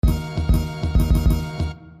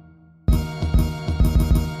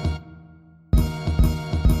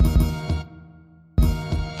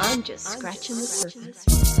I'm just scratching the surface.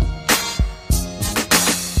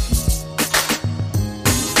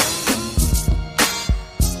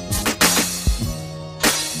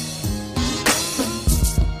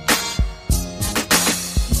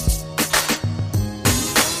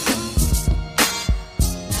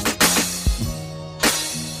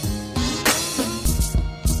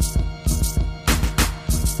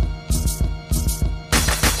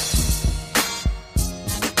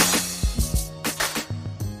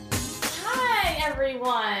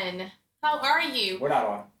 How are you? We're not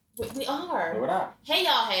on. We are. No, we're not. Hey,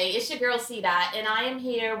 y'all. Hey, it's your girl, C-Dot, and I am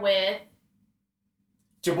here with...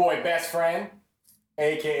 It's your boy, best friend,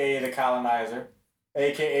 a.k.a. the colonizer,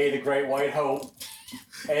 a.k.a. the great white hope,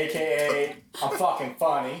 a.k.a. I'm fucking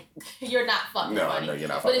funny. You're not fucking funny. No, you're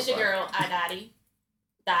not But fucking it's your funny. girl,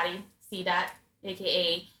 Dottie, C-Dot,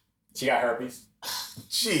 a.k.a. She got herpes.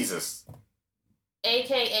 Jesus.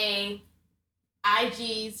 a.k.a.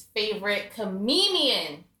 IG's favorite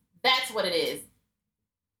comedian. That's what it is.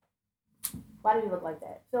 Why do we look like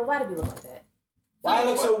that? Phil, why do we look like that? Why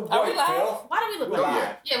look so Are we white, live? Phil? Why do we look We're like live.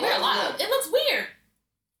 that? Yeah, we're alive. It looks weird.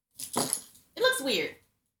 It looks weird.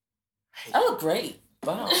 I look great.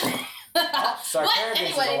 Wow.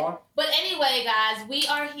 But anyway, guys, we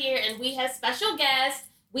are here and we have special guests.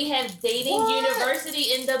 We have Dating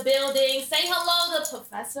University in the building. Say hello to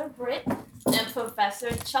Professor Britt and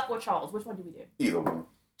Professor Chuck or Charles. Which one do we do? Either one.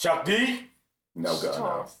 Chuck D? No, God,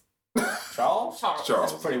 Charles. Charles?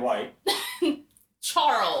 Charles. That's pretty white.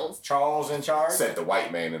 Charles. Charles in charge? Said the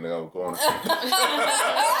white man in the other corner.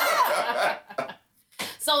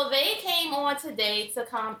 So they came on today to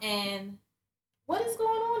come in. What is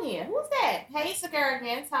going on here? Who's that? Hey,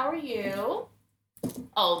 Sagaragans, how are you?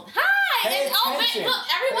 Oh, hi! Pay And, oh, attention. wait, look,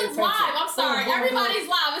 everyone's Pay attention. live. I'm sorry. Boom, boom, boom. Everybody's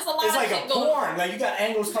live. It's a lot It's of like shit a going on. porn. Like, you got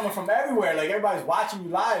angles coming from everywhere. Like, everybody's watching you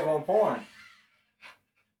live on porn.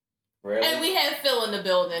 Really? And we have Phil in the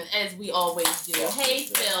building, as we always do. Hey,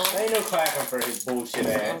 Phil. There ain't no clapping for his bullshit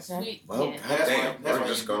ass. We- Well, yeah. goddamn. That's We're why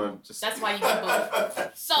just you- gonna just. That's why you can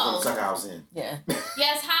both. So, Suck ours in. Yeah.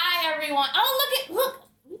 yes, hi, everyone. Oh, look.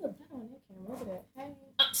 We look better on that camera. Look at that. Hey.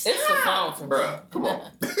 It's the Stop. phone for me. Bruh, come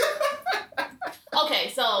on. Okay,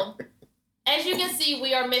 so as you can see,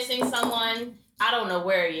 we are missing someone. I don't know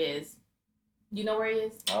where he is. You know where he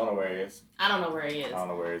is? I don't know where he is. I don't know where he I is. don't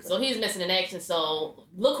know where he is. So he's missing in action. So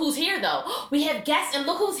look who's here, though. We have guests, and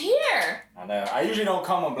look who's here. I know. I usually don't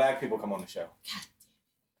come when black people come on the show.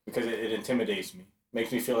 Because it intimidates me.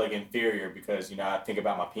 Makes me feel like inferior because, I think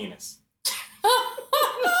about my penis.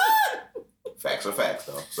 Facts are facts,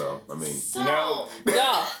 though. So, I mean. So, No.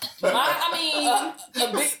 Yeah. I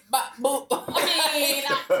A big boop. mean,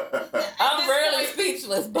 I'm this rarely point-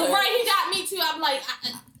 speechless, but right, he got me too. I'm like,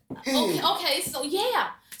 okay, so yeah.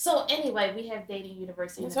 So anyway, we have Dating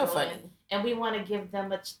University in it's the so building, funny. and we want to give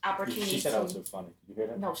them an opportunity. She said I was so funny. Did you hear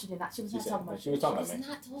that? No, she did not. She was not She talking said- about she was talking about She me. was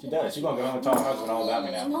not talking She about does. She's going to go and talk about us all about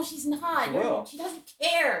me now. No, she's not. She will. She doesn't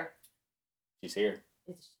care. She's here.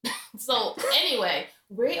 So anyway,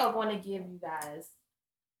 we are going to give you guys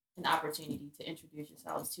an opportunity to introduce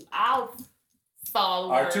yourselves to our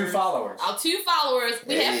followers. Our two followers. Our two followers.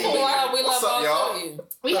 We have Hey. four. We What's love up, all y'all? of you.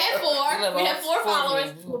 We have four. love We all have four four of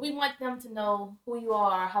followers. you. But we want them to know who you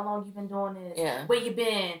are, how long you've been doing this, Yeah. where you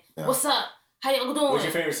been, Yeah. what's up, how you doing, What's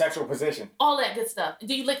your favorite sexual position? all that good stuff.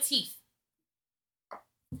 Do you lick teeth?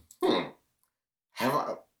 Have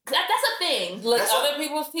I? That's a thing. Lick That's other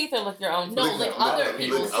people's teeth or lick your own teeth? No, lick other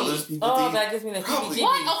people's teeth. Oh, that gives me the Probably. heebie-jeebies.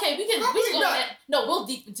 What? Okay, we can Probably go not. that. No, we'll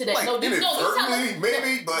deep into that. Like, no, you tell us. inadvertently,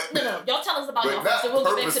 maybe, but. No. Y'all tell us about But your not first, and we'll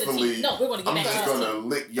get back to the purposefully. teeth. No, we're going to I'm get back just to the gonna teeth.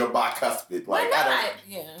 lick your bicuspid. Why Like, I not?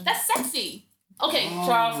 Yeah. That's sexy. Okay.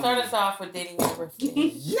 Charles, start us off with Dating University. Who are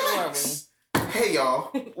we? Yikes! Hey y'all,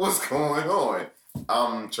 what's going on?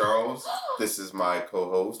 I'm Charles. This is my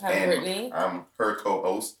co-host, Hi, and Brittany. I'm her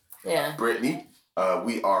co-host, Yeah. Brittany.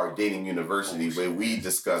 We are Dating University, where we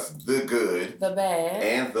discuss the good The bad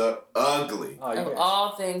and the ugly. Oh, of yeah.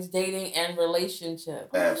 all things dating and relationship.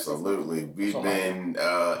 Absolutely, we've been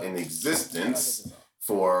in existence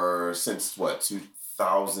since what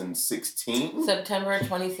 2016. September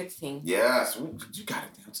 2016. Yes, you got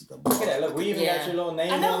it down to the Look at that. Look, we even Yeah. got your little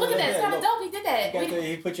name. I know, on look at it. that. It's kind of Look. dope. He did that.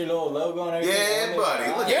 He put your little logo and everything. Yeah, on it. buddy.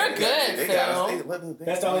 Look You're at good, they got us. Phil.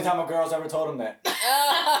 That's the only time a girl's ever told him that.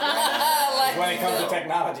 Like When it comes to Phil.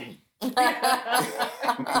 technology.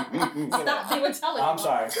 Stop. They were telling I'm you.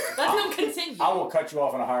 sorry. Let him continue. I will cut you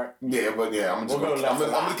off in a heart. Yeah, but yeah, I'm We'll go just left I'm to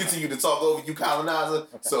gonna right. continue to talk over you, colonizer.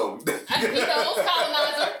 So, He knows,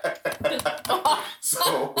 colonizer.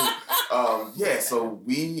 so, so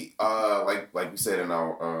we like we said in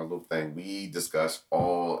our little thing, we discuss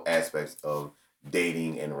all aspects of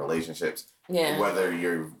dating and relationships. Yeah. Whether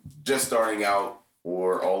you're just starting out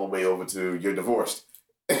or all the way over to you're divorced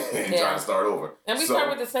and trying to start over. And we start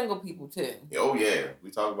with the single people too. Oh yeah,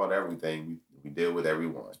 we talk about everything. We deal with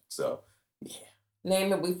everyone. So yeah.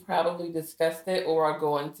 Name it. We've probably discussed it or are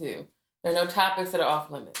going to. There are no topics that are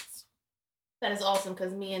off limits. That is awesome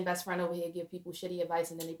because me and best friend over here give people shitty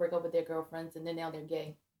advice and then they break up with their girlfriends and then now they're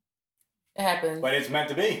gay. It happens. But it's meant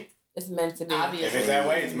to be. It's meant to be. Obviously. If it's that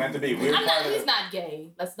way, it's meant to be. We're part of He's not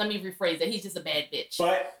gay. Let me rephrase that. He's just a bad bitch.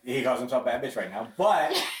 But he calls himself bad bitch right now.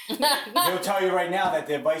 But he'll tell you right now that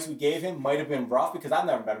the advice we gave him might have been rough because I've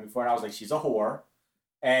never met him before, and I was like, she's a whore.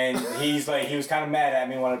 And he's like, he was kind of mad at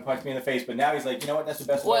me, wanted to punch me in the face, but now he's like, you know what? That's the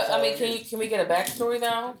best. Well, advice I mean, ever. can we get a backstory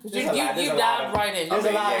now? Because you There's a lot dived of- right in. There's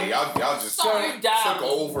a lot of- y'all just Sorry, took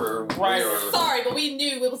over. Right. where- Sorry, but we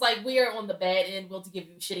knew it was like we are on the bad end. We'll to give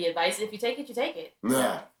you shitty advice. If you take it, you take it.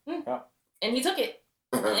 Nah. And he took it.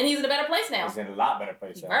 And he's in a better place now. He's in a lot better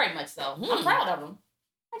place. Now. Very much so. I'm proud of him.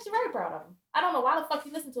 Actually, very proud of him. I don't know why the fuck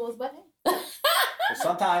he listened to us, but hey. But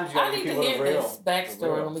sometimes you I gotta need give to people hear the real. this the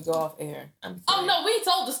backstory real. when we go off air. Oh no, we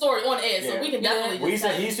told the story on air, so Yeah. we can definitely. We used to,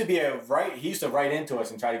 just he used to be he used to write into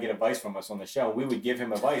us and try to get advice from us on the show. We would give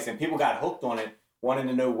him advice, and people got hooked on it, wanting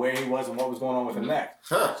to know where he was and what was going on with him next.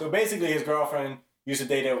 Huh. So basically, his girlfriend used to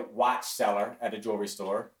date a watch seller at a jewelry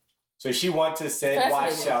store. So she went to said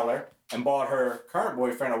watch Fascinating. seller and bought her current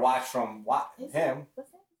boyfriend a watch from him. What's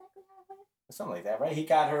that exactly how it went? Something like that, right? He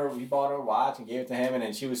bought her a watch and gave it to him, and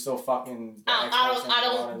then she was so fucking. I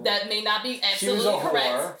don't. That may not be She was absolutely a correct.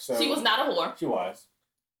 whore, so- She was not a whore. She was.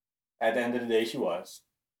 At the end of the day, she was.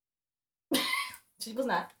 She was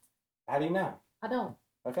not. How do you know? I don't.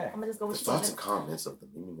 Okay. I'm gonna just go The with thoughts she and comments of the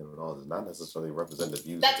meaning of it all does not necessarily represent the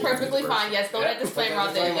views. That's of the perfectly person. fine. Yes, throw that Yeah, disclaimer put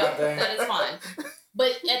out that there. disclaimer Yep, out there. that is fine.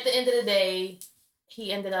 But at the end of the day,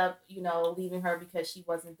 he ended up, leaving her because she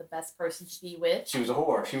wasn't the best person to be with. She was a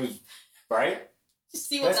whore. She was, right?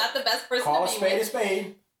 She was Let's not the best person Call a to be spade a with.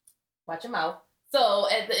 spade. Watch your mouth. So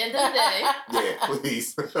at the end of the day, Yeah,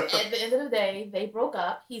 please. at the end of the day, they broke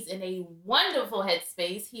up. He's in a wonderful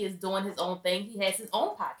headspace. He is doing his own thing. He has his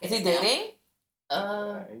own podcast. Is he now. dating?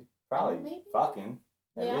 He's probably maybe. fucking.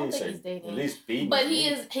 At Yeah, I don't least, think or he's dating. At least beating. But he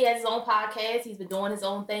has his own podcast. He's been doing his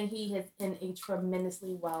own thing. He has been a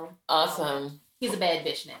tremendously well. Awesome. He's a bad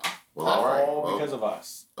bitch now. Well, all right. All Well, because of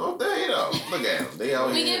us. oh, there you go. Look at him. They out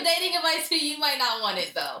We here. give dating advice to you. You might not want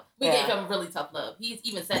it though. We Yeah. gave him really tough love. He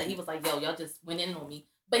even said it. He was like, "Yo, y'all just went in on me,"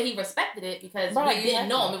 but he respected it because Right, we you didn't have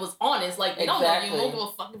know to. him. It was honest. Like we don't know you. Exactly. We don't give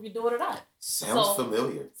a fuck if you do it or not. Sounds So-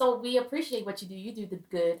 familiar. So we appreciate what you do. You do the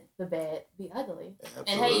good, the bad, the ugly.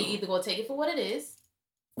 Absolutely. And hey, you either gonna take it for what it is,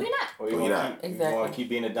 or you're not. Or you Well, want you're to not. keep, Exactly. keep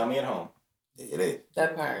being a dummy at home. It is.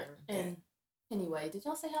 That part. And anyway, did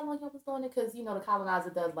y'all say how long y'all was doing it? Because the colonizer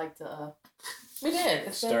does like to. We did.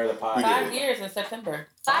 It's Stir the pot. We did. 5 years in September.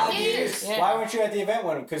 5 years. Yeah. Why weren't you at the event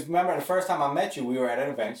with him? Because remember, the first time I met you, we were at an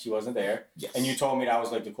event. She wasn't there. Yes. And you told me that I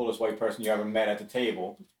was like the coolest white person you ever met at the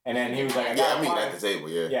table. And then he was like, I Yeah, got I mean at the table.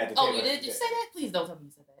 Yeah. Yeah, at the Oh, table. you did? Did you say that? Please don't tell me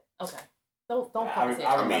you said that. Okay. Don't fucking say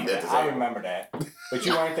I that. remember that's that. I it. remember that. But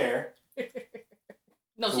you weren't there.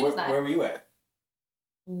 No, So she was not. where were you at?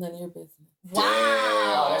 None of your business. Wow.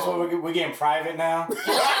 Oh, that's what we're getting private now.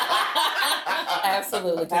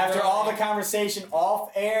 Absolutely. After all the conversation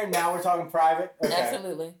off air, now we're talking private. Okay.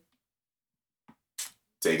 Absolutely.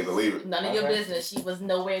 Take it or leave it. None of your Okay. business. She was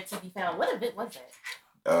nowhere to be found. What event was that?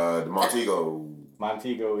 The Montego.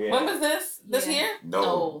 Montego, yeah. When was this? This Yeah. year? No.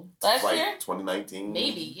 Oh, Last Like year? 2019.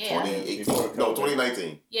 Maybe, yeah. 2018. Before No, COVID.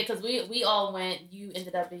 2019. yeah, because we all went. You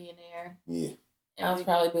ended up being there. Yeah. And I was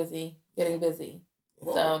probably busy, getting busy.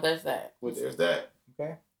 So there's that. There's that.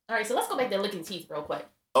 Okay. all right, so let's go back to licking teeth real quick.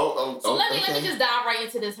 Oh, So let me okay. just dive right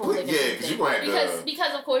into this whole Well, licking yeah, teeth 'cause thing. you gonna have to-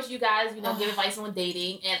 because of course you guys give advice on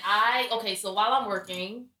dating, and so while I'm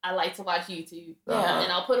working, I like to watch YouTube. Yeah.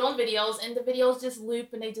 And I'll put on videos, and the videos just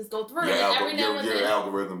loop and they just go through. Your, and every now your, and your then,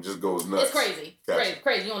 algorithm just goes nuts. it's crazy. Gotcha.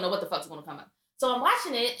 Crazy. You don't know what the fuck's going to come up. So I'm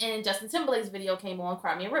watching it, and Justin Timberlake's video came on,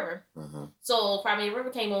 Cry Me a River. Uh-huh. So Cry Me a River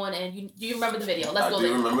came on, and do you remember the video? Let's I go do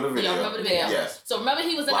there. remember the Do video. y'all remember the video? Yes. So remember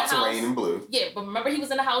he was in Lots the of house. rain and blue. Yeah, but remember he was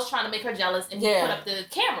in the house trying to make her jealous, and he Yeah. put up the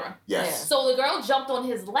camera. Yes. So the girl jumped on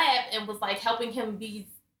his lap and was like helping him be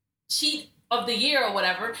cheat of the year or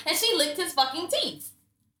whatever, and she licked his fucking teeth.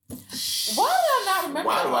 Why did I not remember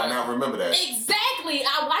Why that do I one? not remember that? Exactly.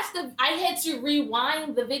 I had to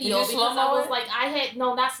rewind the video you because slow-mo I was it? like,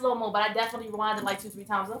 not slow mo, but I definitely rewinded like 2-3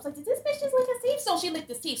 times. I was like, did this bitch just lick his teeth? So she licked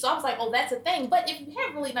his teeth. So I was like, oh, that's a thing. But if you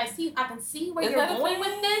have really nice teeth, I can see where Is you're that a going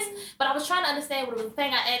thing? with this. But I was trying to understand what it was the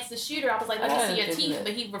thing. I asked the shooter, I was like, let me I see your didn't do teeth, that.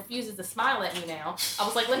 but he refuses to smile at me now. I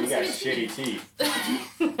was like, let me You see got your shitty teeth.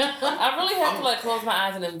 teeth. I really have to like close my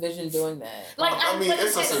eyes and envision doing that. Like, I mean, but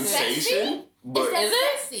it's a is that sexy? sensation, but Is that Is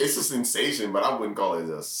it? sexy? it's a sensation, but I wouldn't call it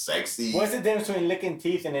a sexy. What's the difference between licking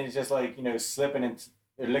teeth and then it's just like, slipping and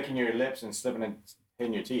or licking your lips and slipping and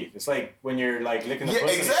hitting your teeth? It's like when you're like licking the Yeah,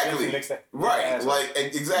 pussy exactly. and licks that. Right, Yeah, like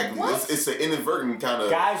exactly. What? It's an inadvertent kind of.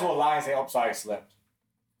 guys will lie and say, "Oh, sorry, I slipped."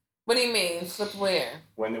 What do you mean? Slip where?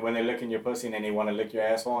 When they're licking your pussy and then they want to lick your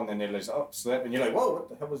asshole and then they're just, "Oh, slip," and you're like, "Whoa, what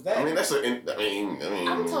the hell was that?" I mean, that's a. I mean.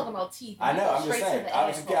 I'm talking about teeth. I know. You go I'm just straight to saying. the I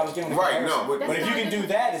was asshole. giving a Right, comparison. no, but But if you not can do different.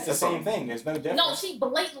 that, it's the That's same something. thing. There's no difference. No, she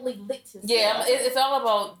blatantly licked his Yeah, teeth. it's all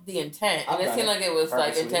about the intent, and I've it done seemed it like it was like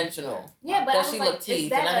purposely. intentional. Yeah, but Does I was she like, lick is teeth?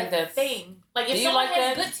 that And I think a that's- thing? Like, if Do you someone like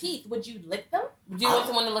has that? good teeth, would you lick them? Do you want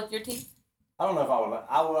someone to lick your teeth? I don't know if I would.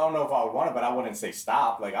 I don't know if I would want it, but I wouldn't say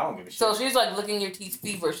stop. Like I don't give a shit. So she's like licking your teeth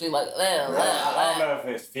feverishly, like, I don't know if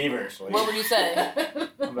it's feverishly. What would you say?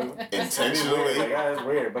 I'm like, Intentionally. Like, that's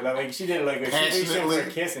weird. But like she did it like if she reached in for a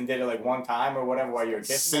Passionately. kiss and did it like one time or whatever while you were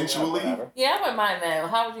kissing. Sensually. Whatever. Yeah, I wouldn't mind that.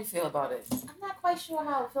 How would you feel about it? I'm not quite sure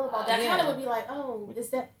how I feel about that. I Yeah. kind of would be like, oh, is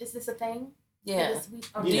this a thing? Yeah. Is we,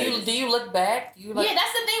 are Do we- Yeah. you look back? Do you like? yeah,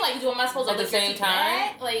 that's the thing. Like, am I supposed to At the lick your same teeth time?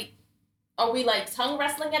 back? Like, are we like tongue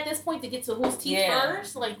wrestling at this point to get to whose teeth Yeah.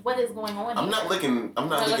 first? Like, what is going on? I'm here? not licking. I'm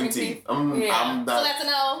not Not licking licking teeth. teeth? I'm. Yeah. I'm So not. that's a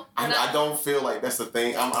no. We're not- I don't feel like that's the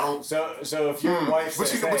thing. I don't. So if your wife But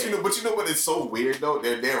says, you know what is so weird though?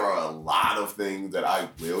 There are a lot of things that I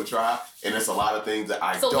will try, and it's a lot of things that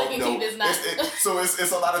I So don't licking know. teeth is not- So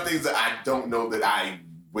it's a lot of things that I don't know that I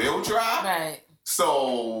will try. Right.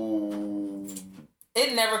 So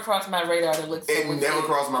It never crossed my radar to lick it someone's never teeth.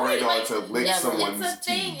 crossed my Right, radar like, to lick never. someone's It's a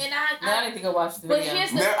thing, teeth. and Now I need to go watch the But video. here's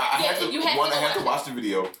the Now, I have to. you have One, to I have to go watch the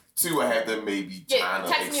video. Two, I have to maybe Yeah, try to.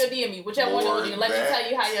 text me or DM me, whichever one you want to do. Let me that. tell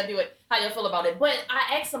you how you do it, how you feel about it. But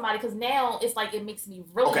I asked somebody because now it's like it makes me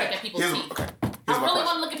really look at people's Here's, teeth. okay. I Here's my really question.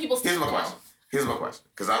 want to look at people's Here's teeth my now. question. Here's my question.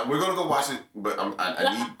 Because we're gonna go watch it, but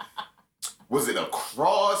I need. Was it a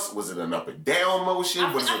cross? Was it an up and down motion?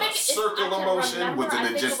 I Was think it a I circular can't motion? remember. Was I it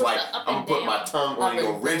think just it was like the up I'm and gonna put my down. tongue on Up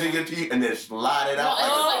your and ridge of your teeth and then slide it No, out? it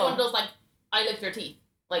was like Oh. one of those like I licked your teeth,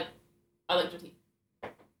 like I licked your teeth.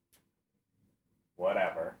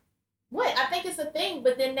 whatever. What? I think it's a thing,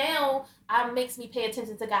 but then now it makes me pay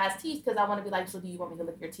attention to guys' teeth because I want to be like, so do you want me to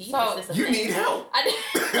lick your teeth? So, Is this a You thing? need help. I did.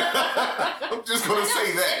 I'm just gonna I know.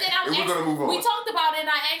 say that, And then I and we're asked- gonna move on. We talked about it, and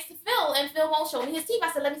I asked Phil, and Phil won't show me his teeth.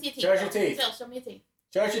 I said, let me see your teeth. Show us your teeth. Phil, show me your teeth.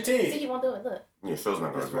 Show us your See, teeth. he won't do it. Look. Yeah, Phil's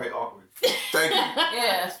not gonna That's do it. very awkward. Thank you.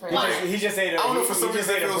 Yeah, that's right. He just ate a. I don't know, for he some just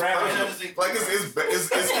reason ate it a feels brown. personal. Like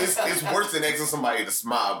it's worse than asking somebody to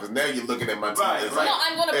smile because now you're looking at my teeth. Right, It's right. No, like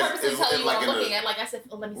I'm going to it's- purposely it's- tell it's you like what I'm in the- looking at. Like I said,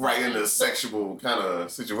 oh, let me see. right your in the teeth. sexual kind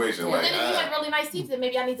of situation. And Like, then if you have really nice teeth, then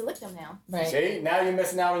maybe I need to lick them now. Right. See, now you're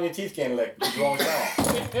missing out on your teeth getting licked. because You won't show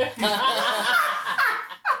 'em.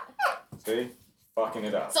 See, fucking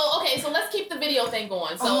it up. So okay, so let's keep the video thing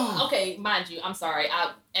going. So okay, mind you, I'm sorry.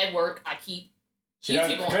 At work I keep She YouTube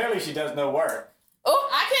does, going. clearly she does no work. Oh,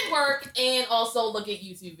 I can work and also look at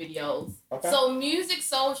YouTube videos. Okay. So Music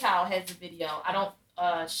Soul Child has a video. I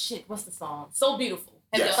don't shit, what's the song? So Beautiful.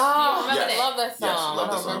 Have Yes. y'all- do you oh, remember I Yes. that? love that Yes, song. love I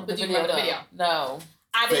that don't song. remember the Did you video remember the though. No.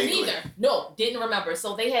 I didn't Vaguely. either. No, didn't remember.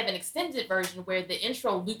 So they have an extended version where the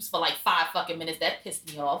intro loops for like 5 fucking minutes. That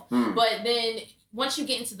pissed me off. Hmm. But then once you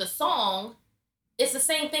get into the song, it's the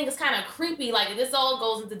same thing. It's kind of creepy. Like this all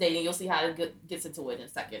goes into dating. You'll see how it gets into it in a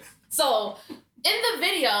second. So in the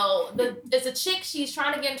video, there's a chick. She's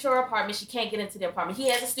trying to get into her apartment. She can't get into the apartment. He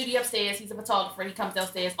has a studio upstairs. He's a photographer. He comes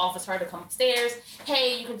downstairs, offers her to come upstairs.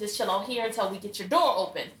 Hey, you can just chill out here until we get your door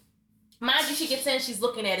open. Mind you, she gets in. She's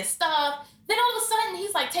looking at his stuff. Then all of a sudden,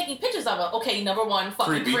 he's like taking pictures of her. Okay, number one,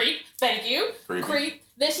 fucking Creepy. creep. Thank you. Creepy. Creep.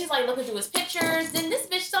 Then she's like looking through his pictures. Then this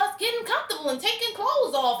bitch starts getting comfortable and taking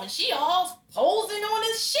clothes off, and she all posing on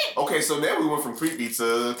his shit. Okay, so now we went from creepy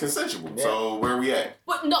to consensual. Yeah. So where are we at?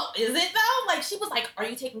 But no, is it though? Like she was like, "Are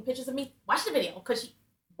you taking pictures of me? Watch the video." Cause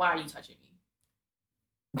why are you touching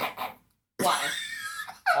me? Why?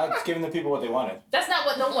 I was giving the people what they wanted. That's not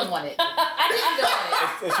what no one wanted. I didn't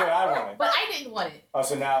want it, It's what I wanted. but I didn't want it. Oh,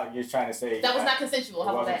 so now you're trying to say That was not consensual. How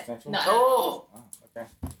It about wasn't that? consensual? No. Oh. Oh, okay.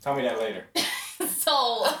 Tell me that later.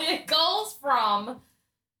 So it goes from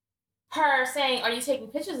her saying, "Are you taking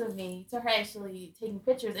pictures of me?" to her actually taking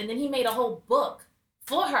pictures, and then he made a whole book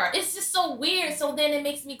for her. It's just so weird. So then it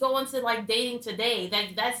makes me go into like dating today.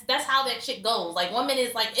 That's how that shit goes. Like 1 minute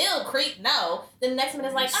is like, ew, creep, no. Then the next minute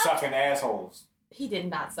is like, sucking assholes. He did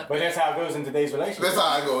not suck. But that's how it goes in today's relationship. That's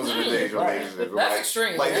how it goes in today's Right. relationship. That's like,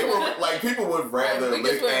 extreme. Like they were, like people would rather We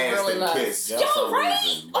just lick went ass really than nuts. kiss. Yo, for some right?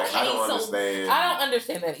 reason. Like, I Okay, don't so- understand. I don't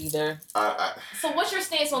understand that either. So what's your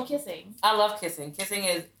stance on kissing? I love kissing. Kissing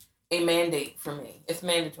is a mandate for me. It's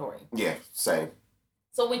mandatory. Yeah, same.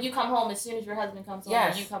 So when you come home, as soon as your husband comes home,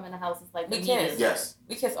 Yes. when you come in the house, it's like We immediate. kiss. Yes,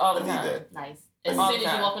 We kiss all the I need time. that. Nice. As All soon the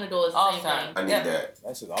as you time. walk in the door, it's the All same the time. thing. I need Yep. that.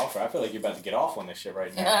 That's just offer. I feel like you're about to get off on this shit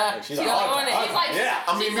right now. Yeah. Like, she's She's like, on it. She's like, yeah.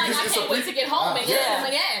 I mean, she's like, because I it's can't a wait to get home and Yeah. kiss him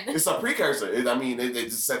again. It's a precursor. I mean, it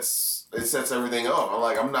just sets everything up. I'm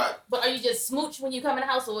like, I'm not. But are you just smooch when you come in the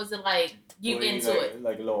house, or is it like you Or into like, it?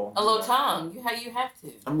 Like a little. A little tongue. You have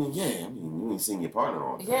to. I mean, yeah. I mean, you ain't seen your partner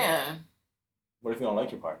all the time. Yeah. What if you don't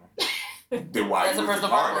like your partner? Then why That's you a with personal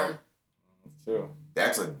your partner? problem. True.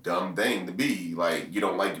 That's a dumb thing to be. Like, you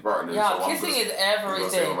don't like your partner. Y'all, so I'm kissing just- is stay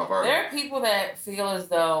everything. with my partner. There are people that feel as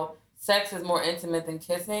though sex is more intimate than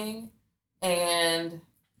kissing, and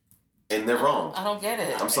And they're wrong. I don't get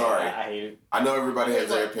it. I'm sorry. I hate it. I know everybody has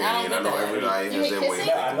their I don't opinion. I know get that. everybody You has hate their way of kissing?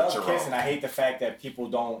 No, I thinking. love but you're kissing. wrong. I hate the fact that people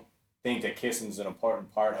don't think that kissing is an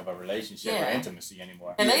important part of a relationship or Yeah. intimacy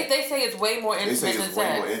anymore. And they say it's way more They intimate say than it's way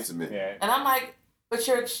sex. more intimate. Yeah. And I'm like, but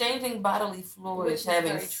you're exchanging bodily fluids, Which is having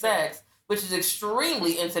very true. sex, which is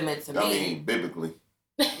extremely intimate to I me. mean, biblically.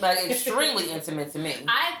 Like extremely intimate to me.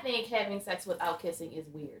 I think having sex without kissing is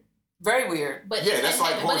weird. Very weird. But Yeah, it that's can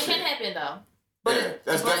like happen. But it horseshit. can happen though. But Yeah,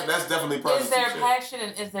 that's definitely Is there prostitute shit. passion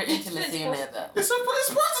and is there intimacy in there though? It's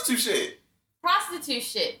prostitute shit. Prostitute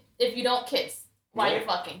shit. If you don't kiss while Yeah. you're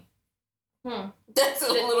fucking. That's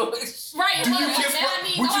a little bit. Right. Do you well, kiss? I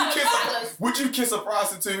mean, Would you kiss a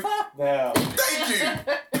prostitute? No. Thank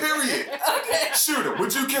you. Period. Okay. Shooter,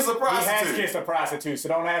 would you kiss a He has prostitute? kissed a prostitute, so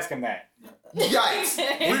don't ask him that. Yikes.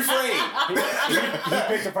 He Refrain.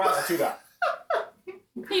 picked a prostitute up.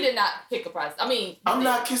 He did not pick a prostitute. I mean, I'm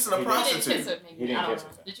not kissing a He He didn't kiss prostitute. her. Maybe. He didn't I don't kiss know.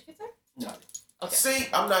 her. Did you kiss her? No. Okay. See,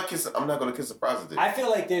 I'm not gonna kiss a prostitute. I feel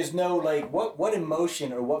like there's no like what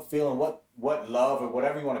emotion or what feeling, what love or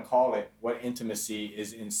whatever you want to call it, what intimacy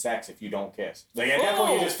is in sex if you don't kiss. Like at that point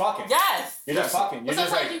Ooh, you're just fucking. Yes. You're just Yes. fucking. You're But just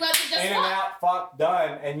sometimes like you guys just in and fuck. out, fuck,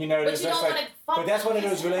 done, and you know But there's you just don't like. want to fuck. But that's one of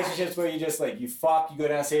those kiss. relationships where you just like you fuck, you go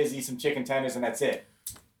downstairs, eat some chicken tenders, and that's it.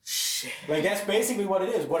 Shit. Like that's basically what it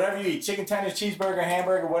is. Whatever you eat, chicken tenders, cheeseburger,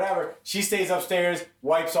 hamburger, whatever. She stays upstairs,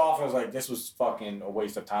 wipes off, and is like, "This was fucking a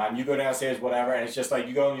waste of time." You go downstairs, whatever, and it's just like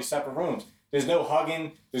you go in your separate rooms. There's no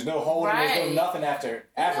hugging, there's no holding, there's Right. no nothing afterwards.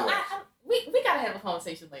 We gotta have a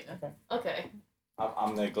conversation later. Okay. Okay.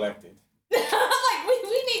 I'm neglected. Like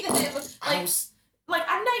we need to have I'm like s- I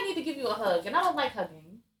might need to give you a hug, and I don't like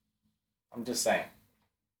hugging I'm just saying.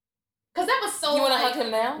 because that was so. You want to like, hug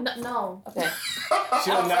him now? No. Okay.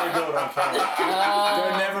 She'll never do it on camera.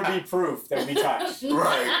 There'll Uh, never be proof that we touched.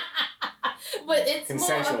 Right. But it's more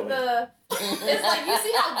Consensually. of the. It's like you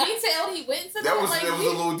see how detailed he went into That was like, a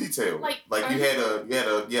little detail. like, Like you had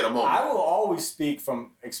a moment. I will always speak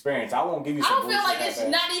from experience. I won't give you I some don't feel bullshit like it's that.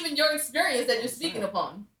 not even your experience that you're speaking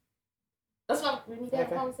upon. That's why we need to have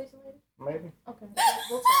Okay. a conversation later. Maybe. Okay.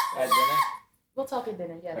 We'll talk. At dinner? We'll talk at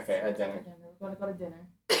dinner. Yes. Okay, at We'll talk dinner. We're gonna go to dinner.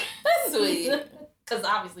 That's sweet. Because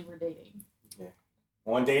obviously we're dating.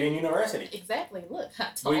 On Dating University. Exactly. Look.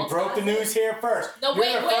 We broke the news here first. No, You're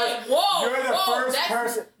wait, the wait. first- Whoa. You're the whoa, first that's-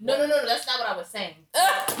 person. No. That's not what I was saying.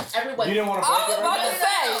 Everyone. You didn't want to I break was it about right to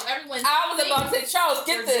now? say. Everyone. I was about to say, Charles,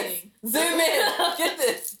 get We're this. dating. Zoom in. Get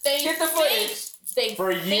this. Get the footage. They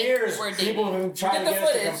For think years, we're people dating. have been trying Get to the get us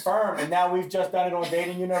to footage. confirm, and now we've just done it on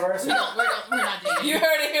Dating University. No, we're not dating. You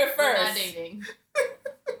heard it here We're not first. dating.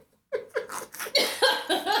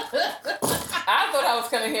 I thought I was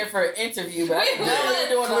coming here for an interview, but I didn't know we were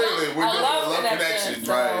doing Clearly, we're a doing love a love connection. connection,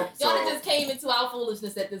 so right? Y'all So just came into our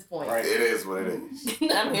foolishness at this point. Right. it is what it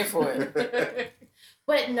is. I'm here for it.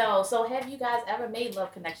 But no, so have you guys ever made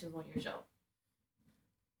love connections on your show?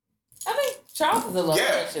 I think Charles is a love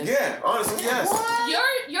connection. Yeah. Honestly, yes.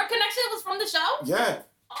 Your connection was from the show? Yeah.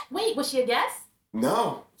 Wait, was she a guest?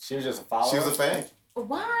 No. She was just a follower. She was a fan.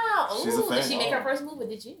 Wow. She's a Ooh, fan. did she make her first move or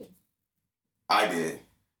did you? I did.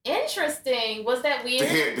 Interesting. Was that To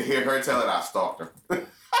weird? hear her tell it, I stalked her.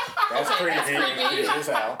 That's creepy. That's creepy. Creepy as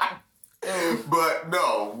hell. But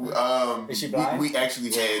no. Is she blind? We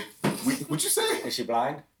actually had. What'd you say? Is she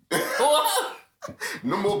blind? What?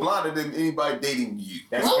 No more blonder than anybody dating you.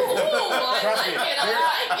 That's Ooh, creepy. I Trust like me. it.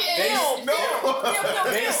 I like it.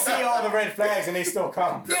 No. They see all the red flags and they still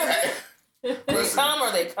come. They Listen, come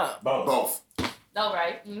or they come? Both. both. All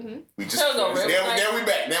right. Mm-hmm. We just Shows no now, red flag. now we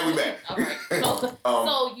back. Now we back. All right. So, Um,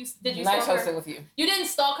 so you did Did you Nice stalk hosting her? with you. You didn't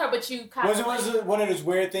stalk her, but you kind Was of. it one of those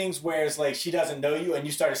weird things where it's like she doesn't know you and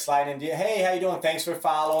you started sliding into, hey, how you doing? Thanks for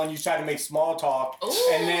following. You try to make small talk.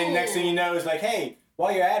 And then next thing you know, it's like, hey,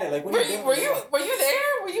 while you're at it, like, what are you doing? Were you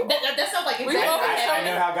there? Were you? That sounds like Were you exactly. over I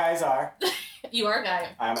know how guys are. You are a guy.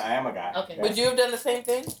 I am a guy. Okay. Yeah. Would you have done the same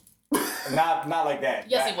thing? Not like that.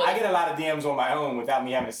 Yes, he would. I get a lot of DMs on my own without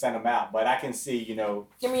me having to send them out, but I can see,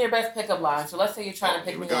 Give me your best pickup line. So let's say you're trying to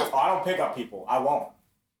pick Here we me go. up. I don't pick up people. I won't.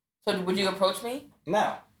 So would you approach me?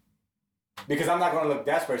 No. Because I'm not going to look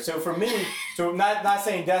desperate. So for me, not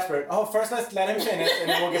saying desperate. Oh, first let's let him finish, and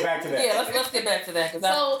then we'll get back to that. Yeah, let's get back to that because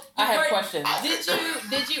So I have were- questions.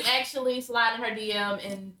 Did you actually slide in her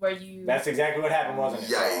DM and were you? That's exactly what happened, wasn't it?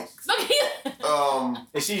 Yikes.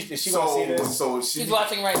 Is she going to see this? So She's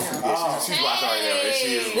watching right now. Yeah, she's watching right now, and she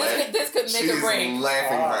is This could make she's a break.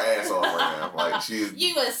 laughing her ass off right now. Like she is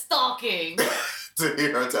You were stalking. to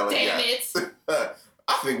hear her telling Damn me. it.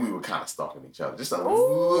 I think we were kind of stalking each other, just a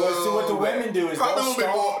Well, little. see, what the bit. women do is Probably a they'll little bit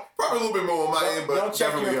stalk. more. Probably a little bit more on my end, but They'll check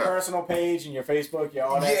definitely your her. personal page and your Facebook, your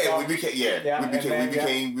all that Yeah, stuff. we became. Yeah, Yeah, we and became.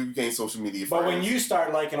 then, We became social media But friends. when you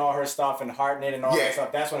start liking all her stuff and hearting it and all Yeah. that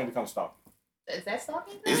stuff, that's when it becomes stalking. Is that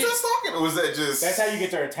stalking? is that stalking or was that just? That's how you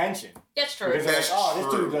get their attention. That's true. Because That's like, oh,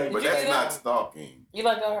 this true, dude, like, but Did you that's do not that? stalking. You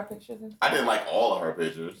like all her pictures? I didn't like all of her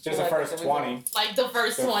pictures. Just the Like, first there we 20. Like the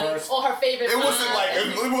first The 20 first- or her favorite. It wasn't line. like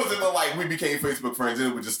it wasn't like we became Facebook friends.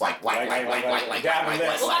 It was just like Down the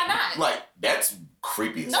list. Well, why not? like that's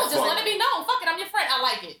creepy as No, fuck. just let it be known. Fuck it, I'm your friend. I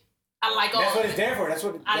like it. I like all. That's what of it's it. there for. That's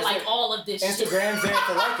what. I that's like what all of this. Instagram's there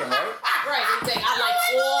for liking, right? Right, exactly. I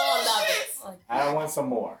like all of it. I want some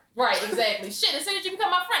more. Right, exactly. Shit, as soon as you become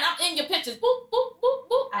my friend, I'm in your pictures. Boop, boop, boop,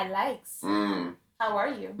 boop. I likes. Mm, How are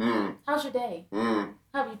you? mm, How's your day? mm.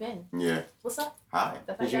 How have you been? Yeah. What's up? Hi.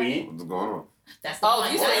 That's Did how you got eat? it. What's going on? That's the Oh,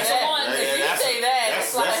 one. you say That's that. the one. If you say that, That's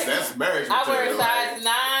it's like that's marriage I wear a material. size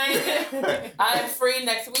 9. I am free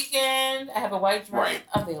next weekend. I have a white dress Right.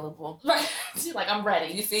 available. Right. She's like, I'm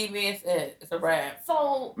ready. You see me, it's it. It's a wrap.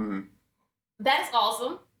 So Mhm. that's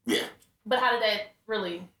awesome. Yeah. But how did that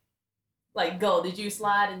really go? Did you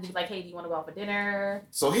slide and be like, hey, do you want to go out for dinner?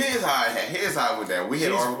 So here's how I went down. We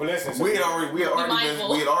had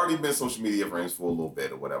already been social media friends for a little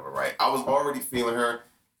bit or whatever, right? I was already feeling her.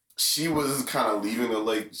 She was kind of leaving a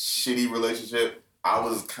shitty relationship. I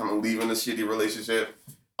was kind of leaving a shitty relationship.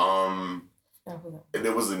 And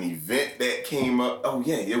there was an event that came up. Oh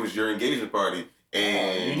yeah, it was your engagement party.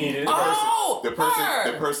 And You needed it. the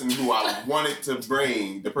her. person who I wanted to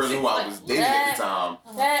bring, the person who I was dating at the time,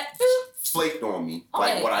 That flaked on me,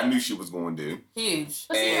 Okay. like what I knew she was going to do. huge.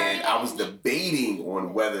 But see, And I was debating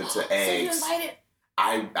on whether to So you ask. invited?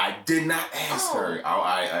 I did not ask Oh. her.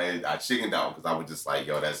 I chickened out because I was just like,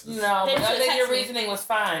 yo, that's just, No, They but I should think your text me. reasoning was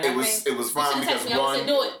fine. it was fine should've because texted me. I would've said,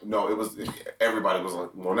 do it. no, it was everybody was like,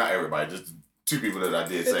 well, not everybody, just two people that I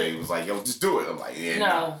did say was like, yo, just do it. I'm like, yeah,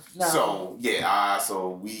 no. No. So yeah,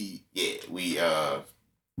 we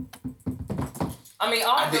I mean, I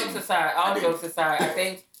all didn't. jokes aside, I didn't. I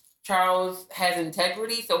think Charles has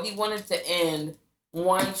integrity, so he wanted to end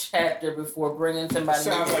one chapter before bringing somebody.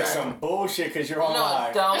 Sounds in. like some bullshit because you're on No,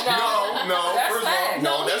 live. don't. no. That's First fact. of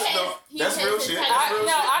all, No, he that's has real his shit. integrity. That's real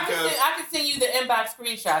shit because I can send you the inbox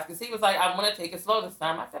screenshots because he was like, "I want to take it slow this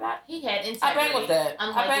time." I said, He had integrity. I bang with that.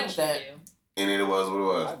 Unlike I bang what with you that. do. and then it was what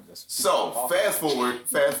it was. So fast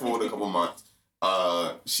forward a couple months.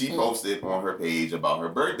 She posted on her page about her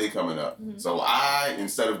birthday coming up. Mhm. So I,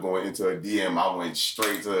 instead of going into a DM, I went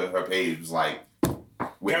straight to her page. Was like,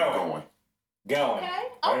 where you going? Going. Okay.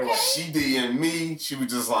 Very Okay. well. She DM'd me. She was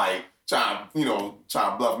just like trying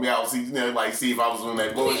to bluff me out. See, see if I was on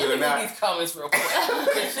that bullshit or Let me not. read these comments real quick.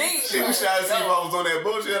 She was trying to see if I was on that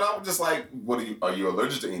bullshit. And I was just like, are you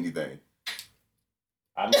allergic to anything?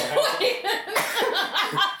 I know how to-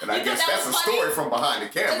 And I You guess thought that that's a was funny? story from behind the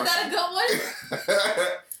Is camera. that a good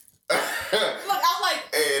one? Look, I'm like,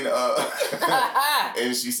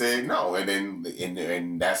 and she said no, and then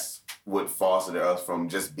and that's what fostered us from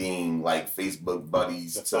just being like Facebook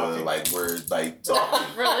buddies The to talking. like we're like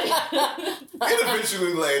talking. really? It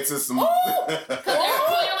eventually led to some.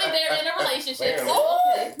 Clearly, they're in a relationship. Clearly. So,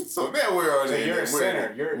 okay. So now we're So already. you're a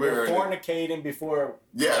sinner. You're fornicating before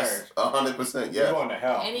Yes, marriage. 100%. You're Yeah, going to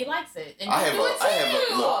hell. And he likes it. And I you have do a- it I have a-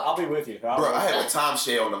 too. look, I'll be with you. bro. I have a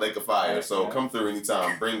timeshare on the Lake of Fire, so Yeah. come through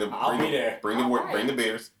anytime. Bring the. I'll be there. Bring the work. Bring the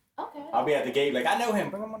beers. Okay. I'll be at the gate like, I know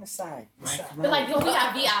him. Bring him on the side. But like, yo, we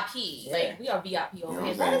are VIP. Yeah. Like, we are VIP over You know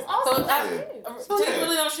here. what That I'm is awesome. So you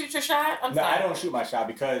really don't shoot your shot? I'm No, sorry. I don't shoot my shot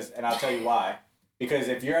because, and I'll tell you why. Because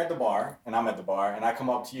if you're at the bar and I'm at the bar and I come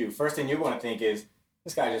up to you, first thing you're going to think is,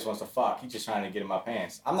 this guy just wants to fuck. He's just trying to get in my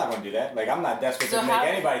pants. I'm not going to do that. Like, I'm not desperate to make how-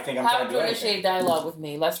 anybody think I'm How trying would to you do anything. initiate dialogue with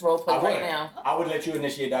me? Let's role play I right would. now. I would let you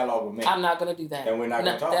initiate dialogue with me. I'm not gonna do that. Then we're not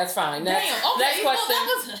gonna talk. That's fine. Next, Damn. Okay. next you question.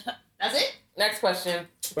 Know, that's it. Next question.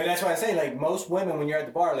 But that's why I say, like, most women, when you're at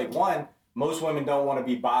the bar, like, one, most women don't want to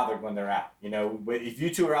be bothered when they're out. You know, but if you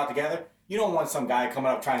two are out together, you don't want some guy coming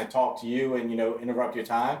up trying to talk to you and, you know, interrupt your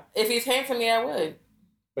time. If he's handsome, yeah, I would.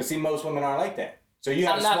 But see, most women aren't like that. So you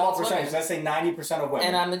have I'm a not small most percentage. women. Let's say 90% of women.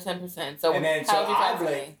 And I'm the 10%. So And then, how's your I'd time be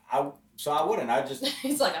for like, me? so I wouldn't. I just,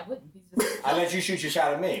 He's like, I wouldn't. He's just, I let you shoot your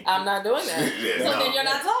shot at me. I'm not doing that. Yeah, so no. then you're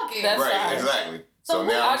not talking. That's right, fine. exactly. So So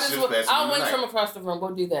now I'll I'm just shift past I'll you wink tonight. from across the room.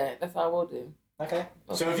 We'll do that. That's all we'll do. Okay.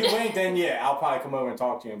 So if you wink, then yeah, I'll probably come over and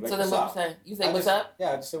talk to you and be like, So then what's what up? you say? You say I what's just- up?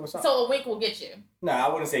 Yeah, I just say what's up. So a wink will get you. No, I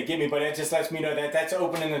wouldn't say get me, but it just lets me know that that's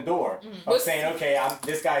opening the door. Mhm. Of What's- saying, okay,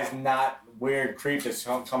 this guy's not weird creep that's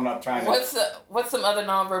coming up trying to. What's some other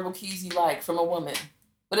nonverbal cues you like from a woman?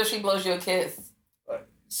 What if she blows you a kiss?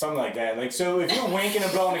 Something like that. Like, so if you're winking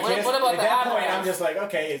and blowing a What- kiss, what about at the that point, eyebrows? I'm just like,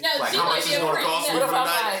 okay. It's, No, Like, she how might much be is a going to creep. cost me What for if the I'm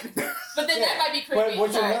night? But then Yeah. that might be creepy. But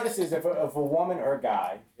what you'll Right. notice is if a woman or a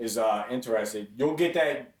guy is interested, you'll get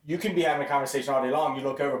that. You can be having a conversation all day long. You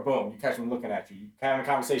look over, boom, you catch them looking at you. You having a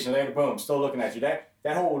conversation later, boom, still looking at you.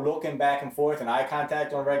 That whole looking back and forth and eye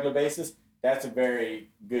contact on a regular basis, that's a very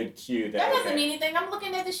good cue. That doesn't okay, mean anything. I'm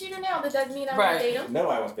looking at the shooter now. That doesn't mean I Right. want to date him.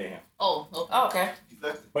 nobody wants to date him. Oh, okay. Oh, okay.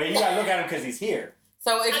 But you gotta look at him because he's here.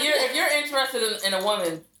 So if you're interested in a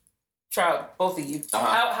woman, Trout, both of you,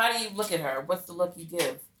 Uh-huh. how do you look at her? What's the look you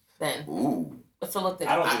give then? Ooh. What's the look that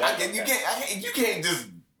I you don't do that. You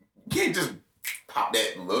can't just pop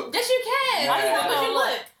that look. Yes, you can. Yeah. How would you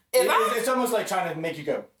look? If I, It's almost like trying to make you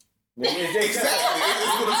go. Exactly.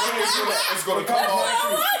 It's gonna come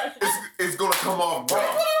off. It's gonna come off dumb.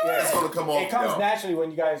 Yeah. It's gonna come off It comes dumb. naturally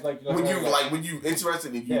when you guys like. When you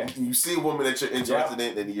interested and Yeah. you see a woman that you're interested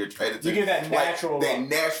in and you're attracted to, You get that natural that look.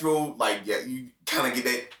 natural you kind of get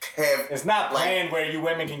that have It's not like- planned where you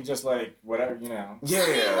women can just like whatever, you know. yeah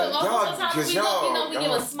But also y'all sometimes because we look, y'all we give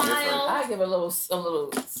y'all a smile. I give a little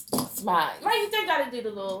smile. Right, you still gotta do the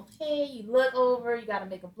little, hey, you look over, you gotta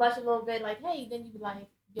make them blush a little bit, like, hey, then you be like,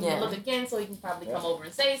 give them Yeah. a look again so you can probably Yeah. come over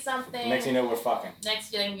and say something. Next thing you know, we're fucking. Next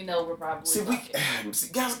thing you know, we're probably See,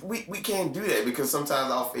 fucking. guys, we can't do that because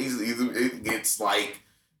sometimes our faces it gets like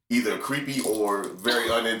either creepy or very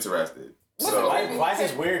uninterested. What's So Why is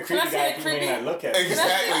this weird Can I creepy say guy a keep creepy- making that look at?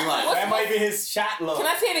 exactly like That might be his shot look. Can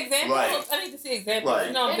I see an example? Like- I need to see examples. like-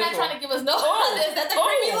 you know, I'm They're not visual. trying to give us no. Oh, Is that the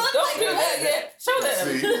creepy look? Don't Like, do that yet. Show them.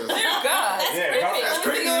 See, Dear God, that's Yeah, creepy. that's Let me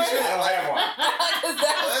creepy see as shit. yours. I don't have one. 'Cause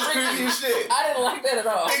that was that's creepy as shit. I didn't like that at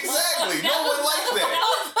all. Exactly. No one likes that.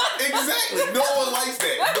 Exactly. No one likes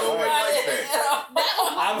that. No one likes that.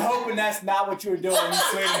 I'm hoping that's not what you were doing when you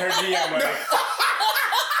slid in her DM with it.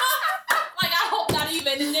 Like, I hope not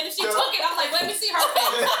even. And then if she took it, I'm like, let me see her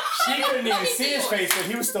face. She couldn't even me see see his yours. face, but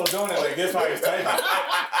he was still doing it like this while he was typing.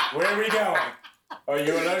 Where are we going? Are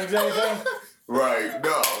you allergic to anything? Right.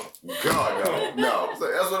 No. God, no.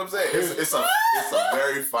 So that's what I'm saying. It's a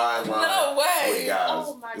very fine line. No way. With guys.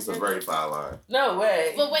 Oh my It's a goodness. very fine line. No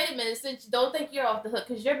way. But wait a minute, since you don't think you're off the hook,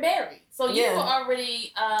 because you're married. So you Yeah. were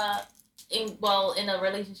already in a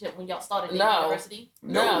relationship when y'all started in No. university?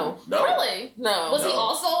 No. No. Really? No. Was he No.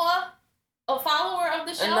 also a follower of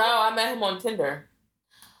the show? No, I met him on Tinder.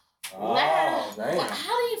 Oh, Well, damn.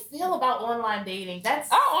 how do you feel about online dating? That's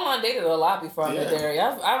I online dated a lot before I met Yeah. Derry.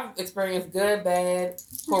 I've experienced good, bad,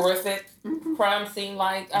 horrific, crime scene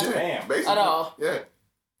like Damn. Basically. At all. Yeah.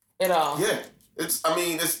 it all. Yeah. It's the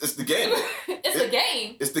gambit. it's a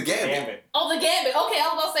game. It's the gambit. Gambit. Oh, the gambit. Okay,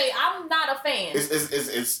 I was gonna say I'm not a fan.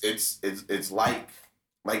 It's like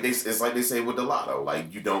it's like they say with the lotto.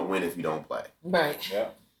 Like you don't win if you don't play. Right. Yeah.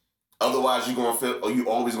 Otherwise, you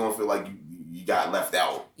always gonna feel like you got left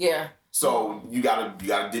out. Yeah. So you gotta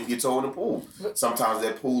dip your toe in the pool. Sometimes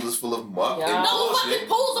that pool is full of muck Yeah. and no bullshit. fucking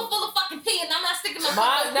pools are full of fucking pee, and I'm not sticking my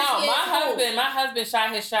My husband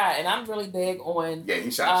shot his shot, and I'm really big on Yeah,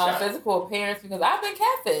 he shot. physical appearance because I've been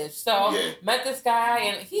catfished. So Yeah. met this guy,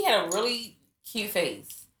 and he had a really cute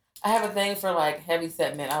face. I have a thing for like heavy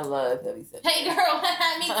set men. I love heavy set men. Hey girl,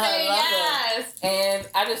 me too. I love Yes. And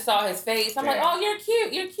I just saw his face. I'm like, Damn. oh, you're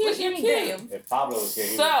cute. You're cute. What you You're mean, cute. damn? If Pablo was here,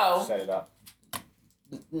 he So- would set it up.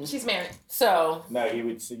 She's married. So No, he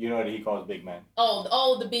would. You know what he calls big men?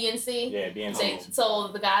 Oh, the BNC. Yeah, being So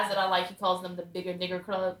the guys that I like, he calls them the bigger nigger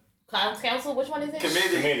club. Council? Which one is it?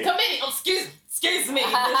 Committee. Committee. Oh, excuse me.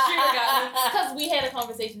 Because we had a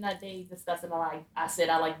conversation that day discussing I said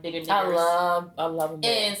I like bigger niggers. I love him.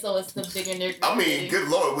 And so it's the bigger niggers. I mean, good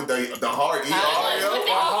lord, with the hard ER, yo.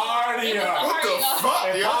 Hard ER. What the fuck,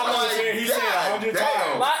 If yo? Papa was here, he said 100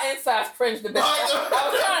 times. My insides cringed a bit.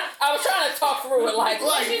 I was trying to talk through it like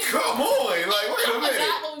come on. Like, wait a I minute.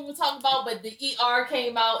 forgot what we were talking about, but the ER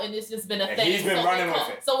came out and it's just been a And thing. he's been So running they with call-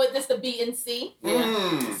 it. So with this, the BNC.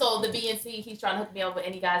 Mm. So the BNC, he's trying to hook me up with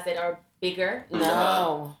any guys that are bigger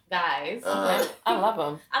no. guys. I love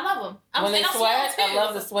them. I love them. When they I'm sweat, small, I too.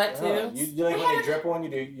 love the sweat too. You like when they drip on you?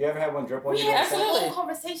 Do you ever have one drip on We you? had Absolutely. this whole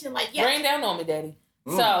conversation like, yeah. Rain down on me, daddy.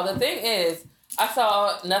 Mm. So the thing is, I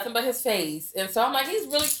saw nothing but his face, and so I'm like, he's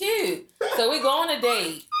really cute. So we go on a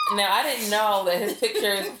date. Now I didn't know that his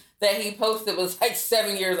pictures that he posted was like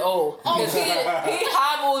 7 years old. Oh, Because he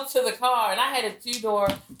hobbled to the car, and I had a 2-door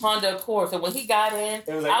Honda Accord. So when he got in, It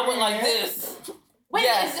was like, I went like this. Wait,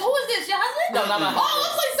 Yes. who is this? Your husband? No, not my husband.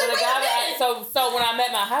 Oh, it's So like, the wait a guy minute. so when I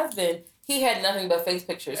met my husband, he had nothing but face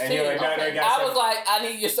pictures And too. you're like, no, Okay. no, I was like, I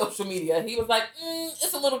need your social media. He was like,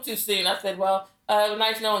 it's a little too soon. I said, well,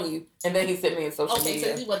 nice knowing you. And then he sent me his social Okay,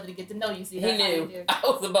 media. so he wanted to get to know you. See, He that's how knew. you do. I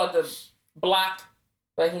was about to block,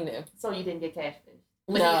 but he knew. So you didn't get catfish.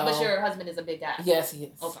 But, No. but your husband is a big guy. Yes, he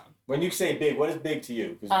is. Okay. When you say big, what is big to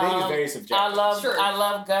you? Because big is very subjective. I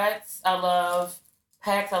love guts. I love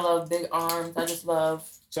packs. I love big arms. I just love.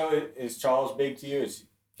 So is Charles big to you?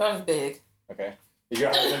 Charles is big. Okay. Is your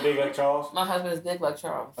husband big like Charles? My husband is big like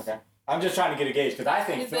Charles. Okay. I'm just trying to get a gauge because I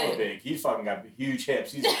think He's Phil's big. big. He's fucking got huge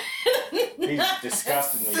hips. He's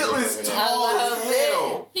disgustingly Phil big is over there. tall as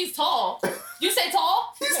hell. He's tall. You say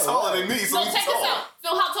tall? He's Yeah, taller what? than me, so No, he's check tall. this out.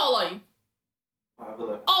 Phil, how tall are you?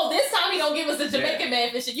 5'11". Oh, this time he don't give us the Jamaican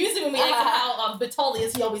man for shit. Usually when we ask him how Batoli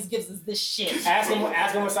is, he always gives us this shit. Ask him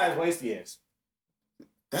what size waist he is.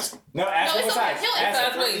 That's No, ask No, him it's what okay. size. He'll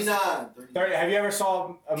Ask answer. him. 39. 30, have you ever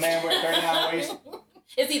saw a man with 39 waist?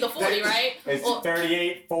 It's either 40, right? It's Or-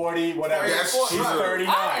 38, 40, whatever. That's He's true.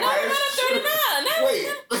 39. I'm 39.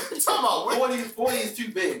 wait. Talk about 40 is too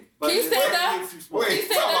big. But Can you stand up? 38 is too small. Wait, He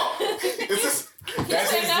talk said about. Is this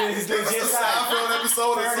That's his is this legit a size. Seinfeld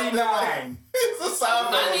episode or something? 39. It's a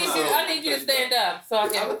Seinfeld episode. I need you to stand up so I I'm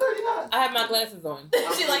can. a 39. I have my glasses on.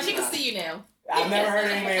 she can see you now. I've never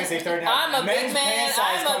heard any man say 39. I'm a Men's big man. pant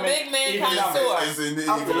size I'm a come in big man even numbers. connoisseur. It's in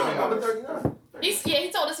the I'm even 39. I'm a numbers. 39.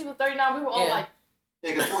 He told us he was 39. We were all Yeah. like,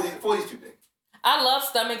 Yeah, because 40 is too big. I love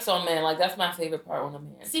stomachs on men. Like that's my favorite part on a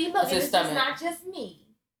man. see, look, It's it's his just stomach. not just me.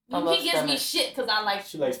 I love He gives me stomach. shit because I like,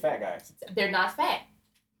 She likes fat guys. they're not fat.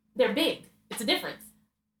 They're big. It's a difference.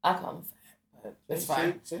 I call him fat. It's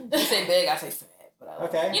fine. See? You say big, I say fat. But I like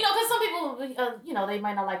Okay. You know, because some people, they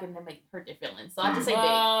might not like it and they might hurt their feelings. So I just say big.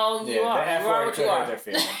 Well, you Yeah, are. the F You are word what could you hurt are. their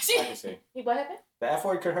feelings. I can see. What happened? The F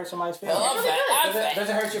word could hurt somebody's feelings. Hell, I'm Really fat. good. I'm Does it, fat. does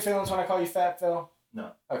it hurt your feelings when I call you fat, Phil?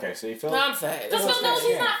 No. Okay, so you feel I'm fat. Because Phil's Phil knows fat,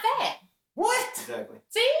 he's yeah. not fat. What? Exactly.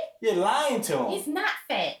 See? You're lying to him. He's not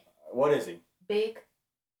fat. What is he? Big.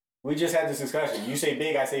 We just had this discussion. You say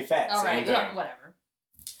big, I say fat. All Same right, thing. yeah, whatever.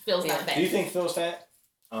 Phil's not Yeah. fat. Do you think Phil's fat?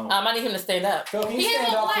 I need him to stand up. Phil, can you He stand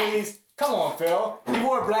ain't up, black. please? Come on, Phil. You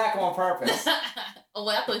wore black on purpose. Oh, well,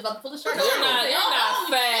 I thought he was about to pull the shirt You're off. not Oh,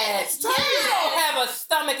 fat. he's You don't have a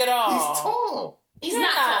stomach at all. He's tall. He's You're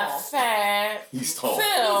not tall. fat. He's tall.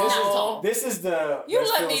 Phil. This tall. is this is the You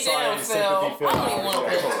let's let feel me sorry down, and Phil. sympathy Phil I don't even hour. wanna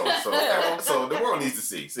Okay, Phil. hold on. Phil. So the world needs to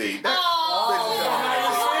see. See that.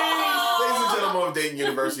 Oh. Ladies and gentlemen of Dayton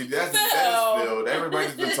University, that is Phil.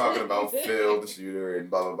 Everybody's been talking about Phil, the shooter, and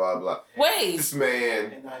blah, blah, blah, blah. Wait. This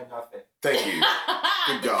man, And I'm not fat. thank you.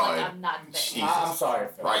 Good God. I'm not fat. Jesus I'm sorry,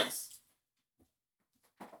 Phil. Christ.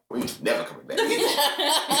 We never coming back.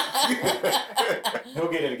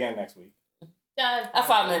 He'll get it again next week.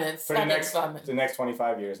 5 minutes. For the I think next 5 minutes. the next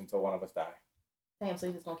 25 years until one of us die. Damn, so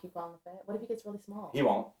you just gonna keep calling him fat? What if he gets really small? He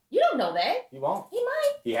won't. You don't know that. He won't. He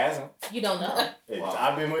might. He hasn't. You don't know. Wow.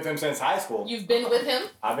 I've been with him since high school. You've been with him.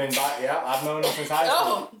 I've known him since high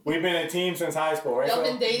school. We've been a team since high school, right? Y'all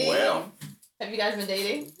Phil? been dating. Well. Have you guys been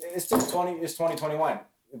dating? It's just 2021.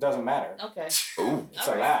 It doesn't matter. Okay. Ooh. It's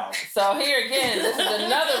All right. allowed. So here again, this is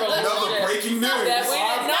another relationship. Another breaking news. That we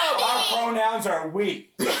didn't know Our about. pronouns are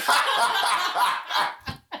we.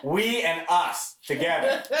 We and us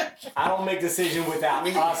together. I don't make decisions without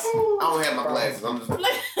us. I don't have my glasses. I'm just.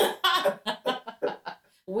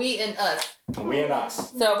 We and us. We and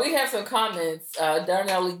us. So we have some comments.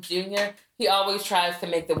 Darnell Lee Jr., he always tries to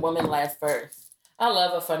make the woman laugh first. I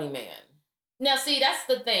love a funny man. Now, see, that's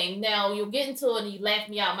the thing. Now, you'll get into it and you laugh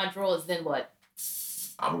me out my drawers, then what?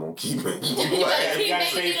 I'm gonna keep it. You better keep gotta making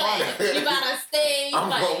stay me laugh. funny. You gotta stay stay I'm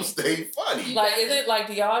funny. gonna stay funny. Like, is it like,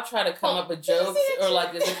 do y'all try to come up with jokes, or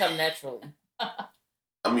like, does it come naturally?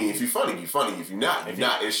 I mean, if you're funny, you're funny. If you're not,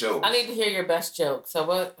 it shows. I need to hear your best joke. So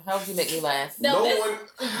what? How would you make me laugh? No, this- one.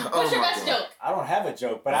 What's your my best God. joke? I don't have a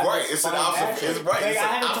joke, but I Right, just it's an find observ- natural. it's right, Like, it's I an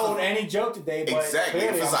haven't observ- told any joke today, but Exactly. If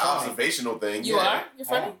clearly it's I'm an funny. observational thing, You yeah. are? You're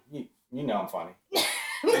funny? You know I'm funny.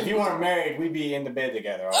 If you weren't married, we'd be in the bed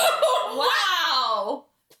together. All right? Wow.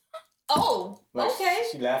 Oh, Look, okay.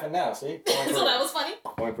 She laughing now. See? Point So proven. that was funny.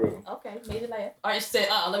 Point proven. Okay, made it laugh. All right, she said,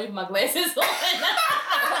 let me put my glasses on.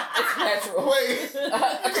 It's natural. Wait,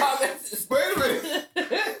 wait a minute.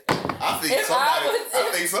 I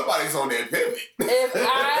think somebody's on their pivot. If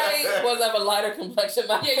I was of a lighter complexion,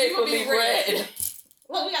 my Yeah, face you would would be be red. red.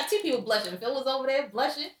 Well, we got two people blushing. Phil was over there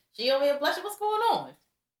blushing. She over here blushing. What's going on?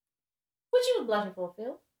 What you was blushing for,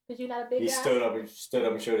 Phil? Because you're not a big He guy? stood up and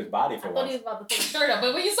showed his body for I thought he once. was about to pull his shirt up,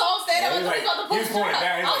 but when you saw him stand Yeah, up, I he thought was he was about to pull he his was shirt pulling up. it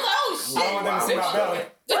down. I was like, oh shit! I don't want them to see my belly.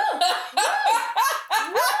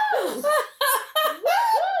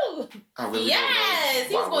 Woo! I really Yes,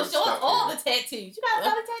 he was don't know. gonna show us all the tattoos. You got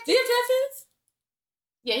other tattoos? Do you have tattoos?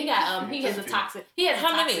 Yeah, he got he has a toxic. He has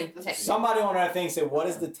How a many? toxic tattoo. Somebody on our thing said, "What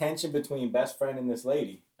is the tension between best friend and this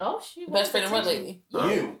lady?" Oh shoot! Best friend and what lady? Huh?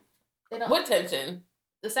 You. They don't, What tension?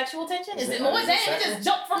 the sexual tension? Is Is it it- more is it than it sexual? just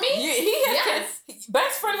jumped for me? He has Yes.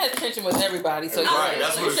 best friend has tension with everybody. So Right,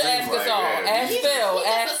 that's you what it should seems ask us like, all. yeah. Ask He's, Phil. he's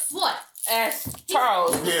Ask just a slut. ask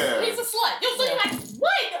Charles. Yeah. He's a slut. Yo, so you're like, what?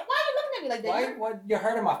 Why are you looking at me like that? Why? What? You're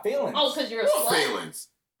hurting my feelings. Oh, because you're a What slut. feelings?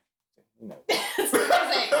 You know,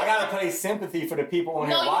 Exactly. I gotta play sympathy for the people on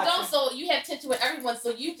No, here you watching. don't. So you have tension with everyone.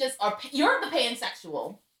 So you just are. You're the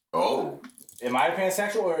pansexual. Oh. Am I the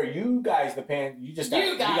pansexual or are you guys the pan? You just got,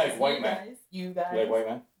 You guys. you like white you men. guys. You guys. You like white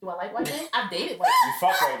men? Do I like white men? I've dated white You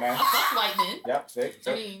fuck white men. men. I fuck white men. Yep. See?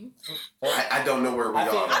 I mean, I don't know where we I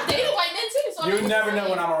think- are. I've dated white men too. So I You mean, never know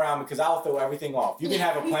when I'm around because I'll throw everything off. You can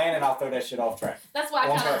have a plan and I'll throw that shit off track. That's why I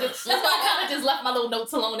On kind of purpose. just. That's why I kind of just left my little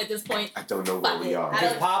notes alone at this point. I don't know where we are. I Because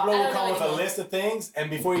don't- Pablo I will don't come know with a anymore. list of things,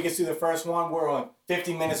 and before he gets through the first one, we're on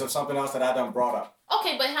 50 minutes of something else that I done brought up.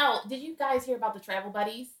 Okay, but how did you guys hear about the travel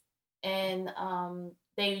buddies? And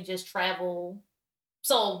they just travel.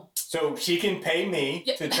 So So she can pay me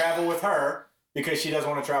Yeah. to travel with her because she doesn't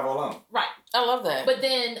want to travel alone. right, I love that. but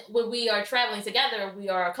then when we are traveling together, we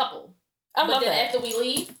are a couple. I But love then that. after we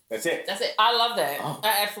leave, That's it. that's it. I love that. Oh.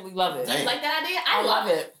 I absolutely love it. You Dang. like that idea? I love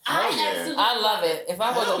it. I Hell yeah. absolutely. I love it. If I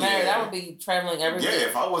wasn't Hell married, yeah. I would be traveling every Yeah, week.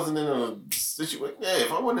 if I wasn't in a situation,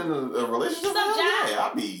 if I wasn't in a relationship, What's up, hell Jack? yeah,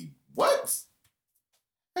 I'd be what?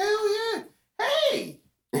 Hell yeah! Hey,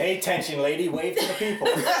 Hey, tension lady, wave to the people.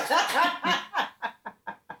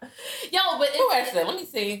 Yo, but Who it's, asked that? Let me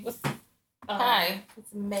see. Hi.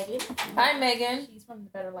 It's Megan. Hi, Megan. She's from the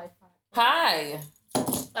Better Life Podcast. Hi.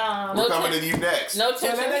 Um, No we're coming to you next. No So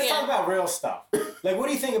tension let's talk here. about real stuff. Like, what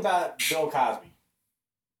do you think about Bill Cosby?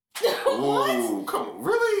 what? Ooh, come on,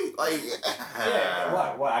 really? Like,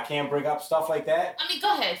 Yeah, what? I can't bring up stuff like that? I mean,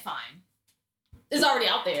 go ahead. Fine. It's already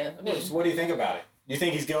out there. I mean, So what do you think about it? You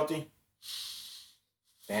think he's guilty?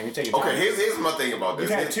 Damn, you're taking time. Okay, here's my thing about this.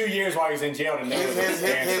 You've had 2 years while he's in jail to know Here's, his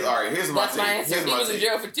answer. all right, here's my That's thing. my answer. Here's He my was in thing.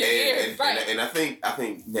 jail for 2 years. Right. And I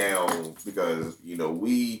think now, because, you know,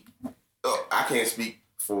 I can't speak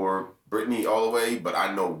for Brittany all the way, but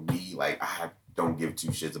I know I don't give two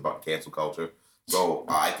shits about cancel culture. So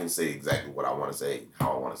I can say exactly what I want to say,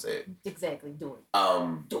 how I want to say it. exactly. Do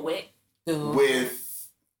it. Do it. Dude. With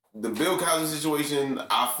the Bill Cosby situation,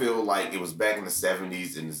 I feel like it was back in the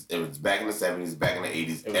 70s, and it was back in the 70s, back in the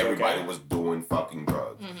 80s. It was Everybody okay. was doing fucking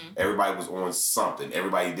drugs. Mm-hmm. Everybody was on something.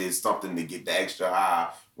 Everybody did something to get the extra high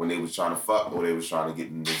when they was trying to fuck or they was trying to get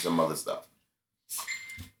into some other stuff.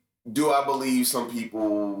 Do I believe some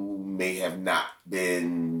people may have not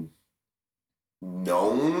been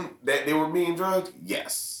known that they were being drugged?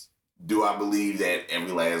 Yes. Do I believe that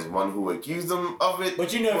every last one who accused them of it?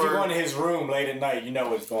 But you know, if you were- go into his room late at night, you know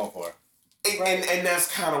what he's going for. and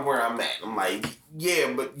that's kind of where I'm at. I'm like,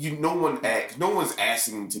 yeah, but no one's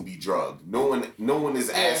asking to be drugged. No one is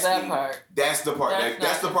Yeah, asking. that part. That's the part. That's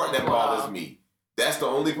That's the not part that wow. bothers me. That's the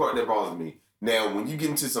only part that bothers me. Now, when you get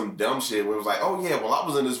into some dumb shit where it was like, oh yeah, well I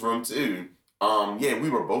was in this room too. Yeah, we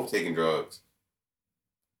were both taking drugs,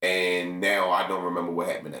 and now I don't remember what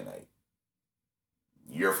happened that night.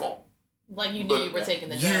 Your fault. Like you knew But you were taking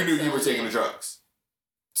the You drugs. knew you so, were taking yeah. the drugs.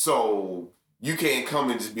 So you can't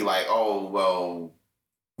come and just be like, oh well.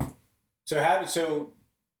 So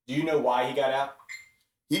do you know why he got out?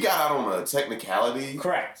 He got out on a technicality.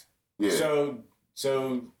 Correct. Yeah.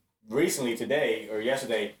 So recently, today or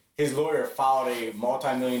yesterday, his lawyer filed a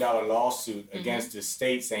multi-million-dollar lawsuit against the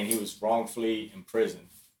state saying he was wrongfully imprisoned.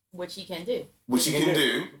 Which he can do. which he can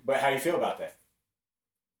do. But how do you feel about that?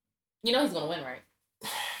 You know he's gonna win, right?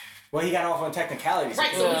 Well, he got off on technicalities.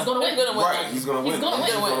 Right, so he's gonna win. Right, he's gonna win. He's gonna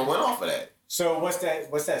He's win. gonna win off of that. So what's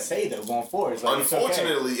that say though going forward? It's like,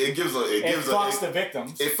 Unfortunately, it fucks the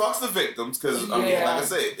victims. It fucks the victims because I mean, Yeah. like I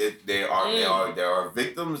said, there are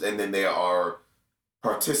victims and then there are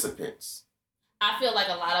participants. I feel like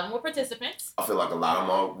a lot of them were participants. I feel like a lot of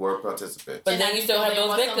them were participants. But And then I you still feel have there those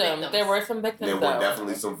were some victims. victims. There were some victims. There though. were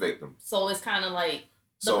definitely some victims. So it's kind of like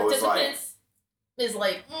the So it's like participants is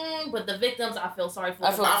like, but the victims, I feel sorry for.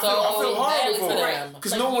 I feel I feel so horrible badly for for them. them.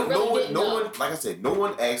 Because Like, no you one, really didn't no know. one, like I said, no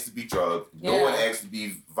one asked to be drugged. No Yeah. one asked to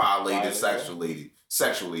be violated sexually.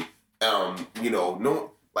 You know,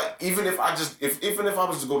 no, like even if I was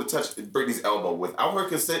to go to touch Britney's elbow without her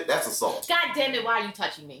consent, that's assault. God damn it! Why are you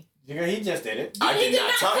touching me? He just did it. I did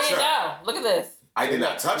not touch Here you her. go. Look at this. I did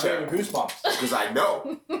not touch Gave her him goosebumps. because I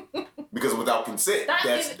know. Because without consent,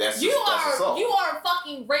 that's you that's assault. are a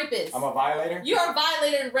fucking rapist. I'm a violator. You're a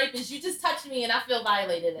violator and rapist. You just touched me and I feel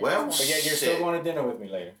violated. At Well, this But point. yet you're still going to dinner with me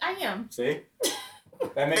later. I am. See?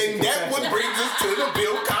 That makes And it that's what consensual. brings us to the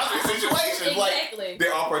Bill Cosby situation. Like Exactly.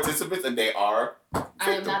 there are participants and they are victims.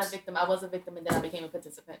 I am not a victim. I was a victim and then I became a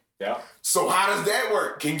participant. Yeah. So how does that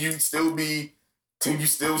work? Can you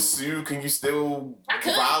still sue? Can you still I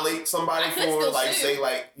could. violate somebody I could for still like sue. say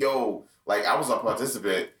like, yo, like I was a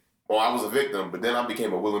participant or I was a victim, but then I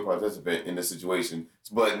became a willing participant in the situation.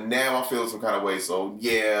 But now I feel some kind of way. So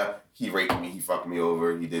yeah, he raped me, he fucked me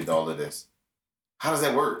over, he did all of this. How does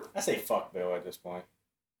that work? I say fuck Bill at this point.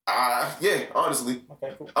 Yeah, honestly.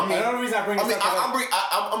 Okay, cool. I mean- the only reason I bring this up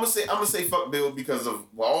I'm gonna say fuck Bill because of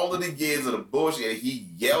all of the years of the bullshit. He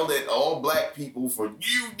yelled at all black people for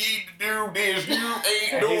you need to do this, you ain't And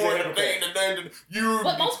he's a doing hypocrite. anything, you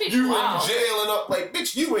But most people you are. in jail and up like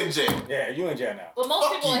bitch, you in jail. Yeah, you in jail now. But most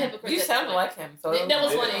Fuck people are you. hypocrites. You at sounded this like him. So point. That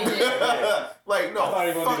was what he did. Like no, I thought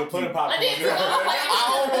he was going to do the fuck pudding you. pop. I did too.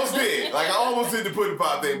 I almost did. Like I almost did the pudding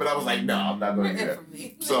pop thing, but I was like, no, I'm not gonna do that.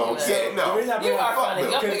 So yeah, The no. reason I bring You up are fuck funny.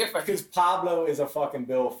 Bill, You're bigger funny. because Pablo is a fucking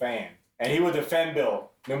Bill fan. And he will defend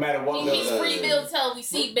Bill no matter what Bill He's does. free Bill till we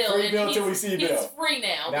see Bill. Free and Bill he's- till we see He's Bill. free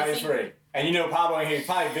now. Now We he's see- free. And you know Pablo in here, he's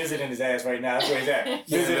probably visiting his ass right now. That's where he's at.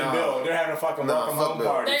 Visiting no. Bill. They're having a fucking No, welcome fuck home Bill.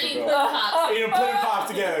 party They're for eating Bill. pops. Eating pudding pops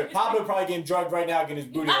together. Pablo probably getting drugged right now, getting his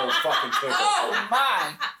booty hole fucking tickled. Oh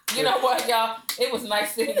my! You know what, y'all? It was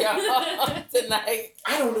nice seeing y'all tonight.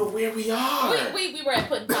 I don't know where we are. We were at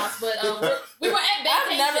Pudding Pops, but we were at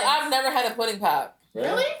vacation. I've never had a pudding pop.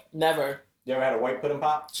 Really? Never. You ever had a white pudding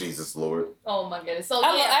pop? Jesus Lord. Oh my goodness. So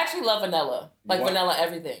I yeah. actually love vanilla. Like What? vanilla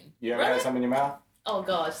everything. You ever Really? had some in your mouth? Oh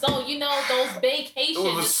gosh. So you know those vacations,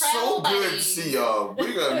 It was the travel so good to buddies. see y'all.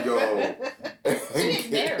 We're gonna go She's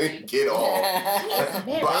married. get off.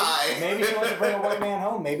 Married. Bye. Maybe she wants to bring a white man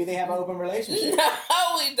home. Maybe they have an open relationship.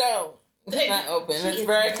 No, we don't. It's not open. It's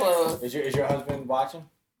very close. Is your husband watching?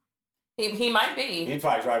 He might be. He's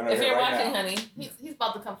probably driving over If here you're right watching, now. honey. He's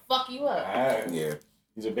about to come fuck you up. Yeah.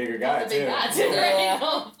 He's a bigger guy, He's a big too. guy too. Right? Yeah. He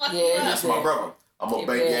gonna fuck Yeah, you That's up. my brother. I'm gonna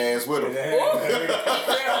bang your ass with him.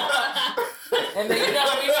 And then you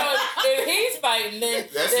know, if he's fighting, then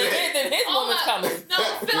That's then his Oh woman's my- coming. No,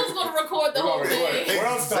 Phil's gonna record the We're whole gonna record it. thing. We're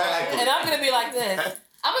on Exactly. And I'm gonna be like this.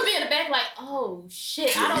 I'm gonna be in the back like, oh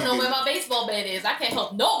shit, I don't know where my baseball bat is. I can't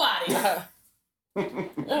help nobody.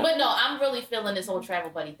 But no, I'm really feeling this whole travel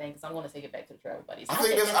buddy thing because I'm gonna take it back to the travel buddies. I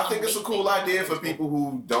think it's a cool idea for people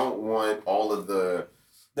who don't want all of the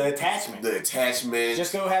attachment. attachment.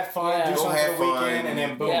 Just go have fun, Yeah. do Go something have for the fun. weekend, and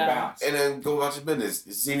then boom, Yeah. bounce. and then go about your business.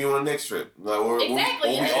 See me on the next trip. Like,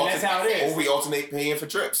 Exactly, and that's how it is. Or we alternate paying for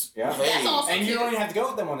trips. Yeah. That's awesome. And you too. don't even have to go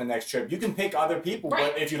with them on the next trip. You can pick other people,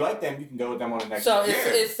 Right. but if you like them, you can go with them on the next So trip.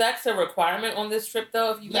 is sex a requirement on this trip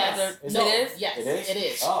though? If you guys Yes. are, Is No. it is. Yes. It is? It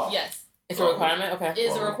is. Oh. Yes. It's a requirement. Okay. It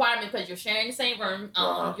is a requirement because you're sharing the same room.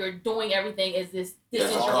 Uh-huh. You're doing everything as this. This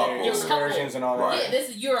That's is all your, couples. your couple. excursions and all that. Right. Yeah, this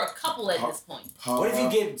is you're a couple at this point. What if you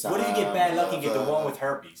get bad luck and get the one with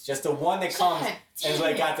herpes? Just the one that comes God and is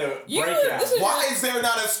like got the You- breakdown. this is- Why is there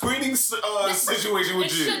not a screening situation It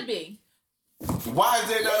with you? should be. Why is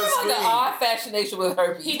there You not a have screening? an odd fascination with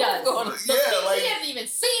herpes. He What's does. going on? But Yeah, like- she hasn't even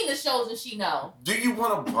seen the shows and she know. Do you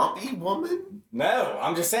want a bumpy woman? No,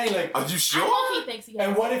 I'm just saying like. Are you I sure? know he thinks he has.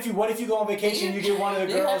 And what if you go on vacation and you get one of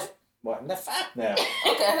the Yeah. girls? What the fuck? No.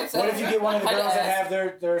 Okay. So What if you get one of the I girls that asked.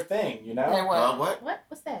 have their thing? You know. And what? What? What?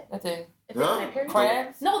 What's that? That thing. If Huh? it's like period?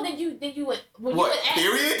 Crabs? No, then you would. When What, You would ask,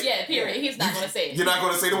 period? Yeah, period. He's not gonna say it. You're not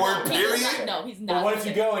going to say the word No, he does period? not- No, he's not. But what gonna if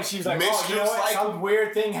you say it. go and she's like, Mixed oh, you know what? cycle. Some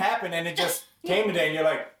weird thing happened and it just came today, and you're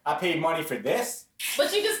like, I paid money for this.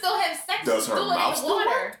 But you can still have sex. Does her do it in mouth the still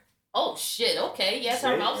water. Oh shit. Okay. Yes,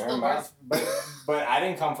 her See? mouth Her still mouth- works. But I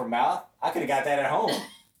didn't come from mouth. I could have got that at home.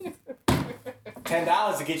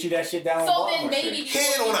 $10 to get you that shit down. So on then Baltimore maybe Street.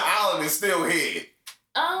 Head on the island is still head.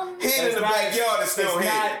 Head in It's the not- backyard is still It's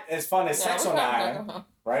head. not as fun as No, sex we're on the not gonna island, go home.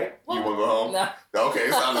 right? You want to go home? No. Okay,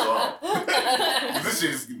 it's time to go home. This shit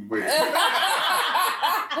is getting weird.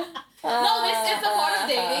 No, it's a part of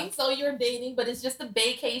dating. So you're dating, but it's just a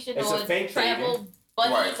vacation It's or a fake travel dating.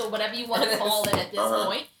 buddies Right. or whatever you want to call it at this Uh-huh.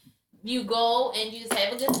 point. You go and you just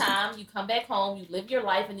have a good time. You come back home. You live your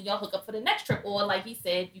life, and then y'all hook up for the next trip. Or like he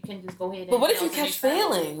said, you can just go ahead and. But what if you know, catch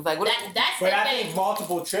travel. feelings? Like what? That's But the I thing. think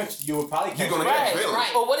multiple trips you would probably You're catch. gonna feelings. get feelings.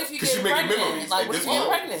 right. Or what if you 'Cause get you're making pregnant? memories Like at what if this you get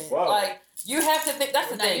point. pregnant? Whoa. Like you have to think. That's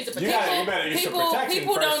the Not thing. use the You better use some protection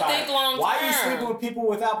people first don't time. think long Why are you term. sleeping with people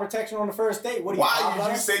without protection on the first date? What are you? Why Pablo? are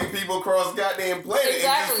you just taking people across goddamn planet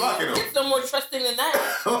Exactly. and just fucking them? It's no more trusting than that.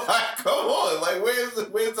 Like, come on. Like,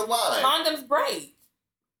 where's the line? Condoms break.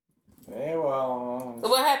 Yeah, well. So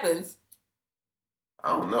what happens? I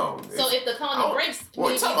don't know. So if the I condom don't- breaks, Well,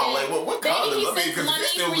 maybe talk about then- like what maybe condoms? he I mean, sends because money you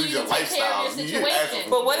still for lose you your to take care of lifestyle. your You situation. asking for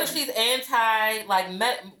But what if money. she's anti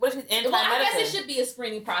what if she's anti Well, I guess medicine? it should be a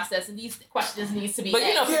screening process, and these questions needs to be. But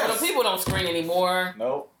you know, asked. Yes. people don't screen anymore.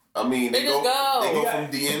 Nope. I mean, They just go. They go Yeah. from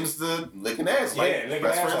DMs to licking ass. Like Yeah, look at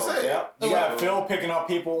best that. friend said. Yep. You got Phil picking up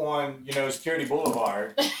people on, Security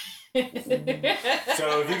Boulevard.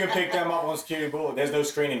 So if you can pick them up on Security Boulevard, there's no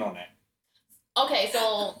screening on that. Okay,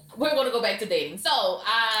 so we're going to go back to dating. So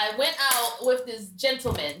I went out with this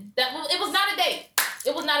gentleman. It was not a date.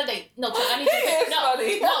 It was not a date. No, Chuck, I need He is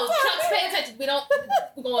funny. no, Chuck, pay attention.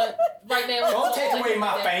 We're going right now. Don't take away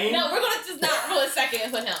my fame. No, we're going to just not for a second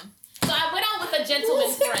for him. So I went out with a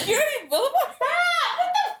gentleman's friend. Security Boulevard.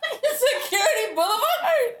 Security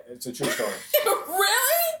Boulevard. It's a true story.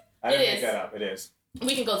 Really? I didn't It make is. that up. It is.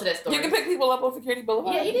 We can go to that story. You can pick people up on Security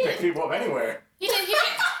Boulevard. Yeah, he Pick did. people up anywhere. He did.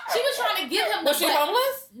 She was trying to give him the Was she butt.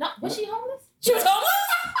 homeless? No, was she homeless? She was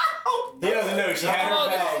homeless. He doesn't know. She had her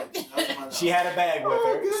bag. She had a bag with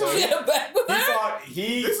her. So She he had a bag with her. thought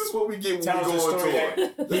he This is what we get when we tells the go on story tour.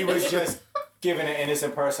 that he was just giving an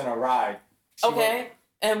innocent person a ride. She Okay.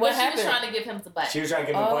 And what But she was happened? trying to give him the butt. She was trying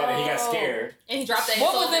to give him a butt, and he got Oh. scared. And he dropped that.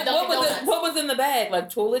 What soul was in it? Dunkin' Donuts. What was in the bag? Like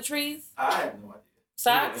toiletries, I have no idea.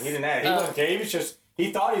 socks. He didn't have. He Oh. wasn't care. He was just.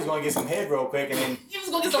 He thought he was gonna get some head real quick, and then He was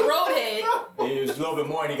going to get some roadhead. he was a little bit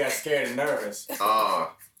more, and he got scared and nervous.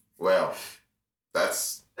 Well,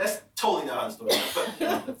 that's That's totally not a story.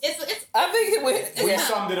 But It's I think it went. We Yeah.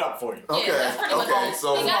 summed it up for you. okay. Yeah, that's pretty much Okay, it.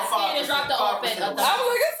 so He got scared and dropped the off at I was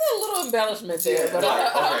like, it's a little embellishment there, but Yeah. I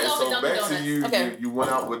okay, I was so off at back Dunkin' to you. Okay. You went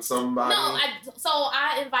out with somebody. No,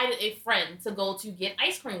 I invited a friend to go to get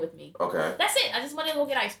ice cream with me. Okay. That's it. I just wanted to go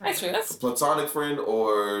get ice cream. Actually, that's Platonic friend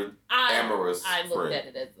or amorous I looked friend? at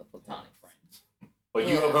it as a platonic friend. But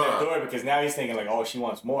you Yeah. opened that door because now he's thinking like, oh, she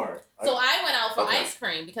wants more. So I went out for Okay. ice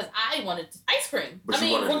cream because I wanted ice cream. But I you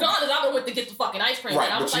mean, wanted- regardless, I went to get the fucking ice cream. Right,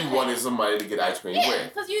 and I but was you like, wanted somebody to get ice cream yeah,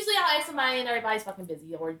 with. because usually I'll ask somebody and everybody's fucking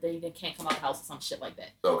busy or they can't come out the house or some shit like that.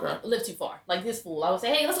 Okay. Live too far. Like this fool. I would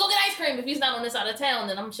say, hey, let's go get ice cream. If he's not on this side of town,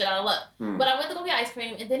 then I'm shit out of luck. Hmm. But I went to go get ice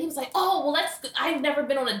cream and then he was like, oh, well, I've never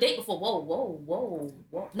been on a date before. Whoa.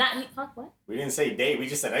 Not he, huh, what? We didn't say date. We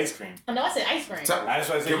just said ice cream. I know I said ice cream. Tell- I just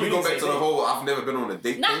want to say. Can we you go didn't back to say the date. whole I've never been on a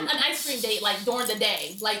date Not thing? an ice cream date, like during the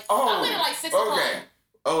day. Like Oh, I went at like 6 o'clock.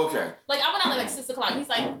 Okay. Like I went out at like 6 o'clock. He's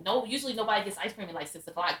like, no, usually nobody gets ice cream at like 6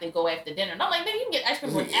 o'clock. They go after dinner. And I'm like, man, you can get ice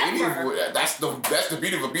cream whenever. That's the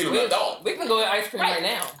beauty of being an adult. we can go get ice cream right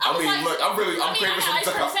now. I I was mean, like, look, I'm I craving got from ice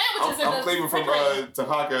cream sandwiches in I'm the craving from refrigerator.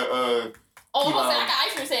 Tahaka. Oh, I'm Key saying I Lime. got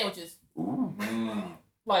ice cream sandwiches. Ooh.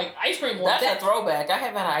 Like ice cream ones. That's a That, throwback. I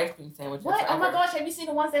haven't had an ice cream sandwich. in what? Oh my forever. gosh, have you seen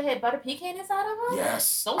the ones that had butter pecan inside of them?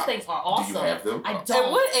 Yes. Those things are awesome. Do you have them? I At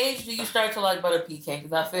don't. what age do you start to like butter pecan?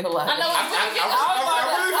 Because I feel like I know. I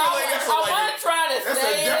really feel like that's I like wasn't trying to That's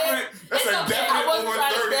say a it, definite. That's It's a okay. I definite wasn't over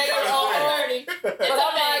trying to 30 say it kind of over thing. 30, but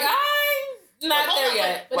I'm like, I'm not Hold there on,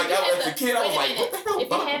 yet. but Like, if you I- had as a the- kid, I was wait a like, minute. what the hell? If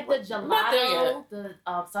you had the Not there gelato,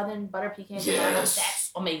 the southern butter pecan gelato, Yes.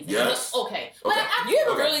 that's amazing. Yes. Okay. But Okay. I, You have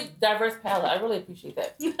a Okay. really diverse palate. I really appreciate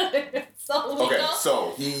that. so you Okay, know,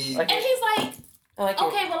 so he. Like- and he's like, I like it.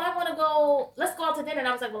 okay, well, I want to go. Let's go out to dinner. And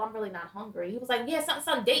I was like, well, I'm really not hungry. He was like, yeah,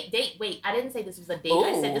 some date. Wait, I didn't say this was a date.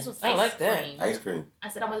 I said this was Ooh, I ice like that. cream. Ice cream. I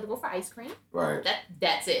said I wanted to go for ice cream. Right.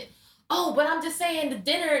 That's it. Oh, but I'm just saying the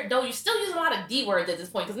dinner, though, you still use a lot of D words at this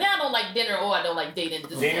point. Because now I don't like dinner or I don't like dating. At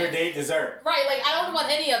this Dinner, point. date, dessert. Right, like I don't want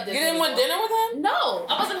any of this. You didn't want anymore. dinner with him? No,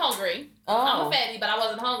 I wasn't hungry. I'm Oh. a fatty, but I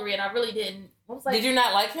wasn't hungry, and I really didn't. I was like, Did you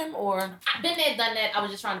not like him or? I've been there, done that. I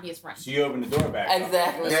was just trying to be his friend. So you opened the door back. up.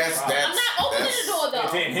 Exactly. Yes, Wow. that's. I'm not opening that's- the door though.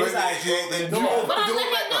 It's in his But eyes. You opened the you door. opened But the I door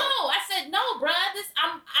let back him know. up. I said, no, bruh,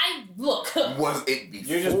 look. Was it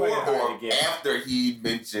You're just before playing hard or to get. after he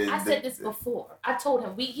mentioned? I said this before. I told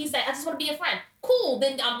him. He said, I just want to be a friend. Cool. cool.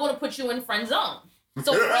 Then I'm going to put you in friend zone.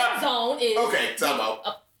 So friend zone is Okay, time out.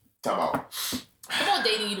 Time out. Come on,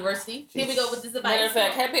 dating university. Here we go with this advice. Matter of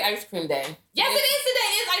fact, happy ice cream day. Yes, it is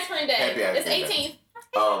today. It's ice cream day. Happy ice It's cream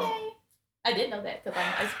 18th. Um, I did know that because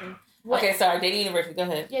I'm ice cream. What? Okay, sorry, dating university. Go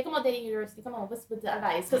ahead. Yeah, come on, dating university. Come on, what's with the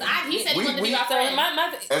advice? Because he said he We- wanted to be we- our So friend.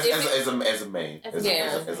 as a man, As a man.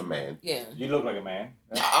 as a man, Yeah. You look like a man.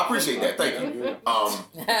 I appreciate that. Thank you.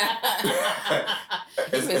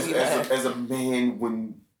 As a man,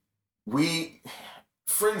 when we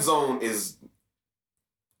friend zone is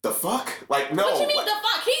the fuck, like no. What you mean like, the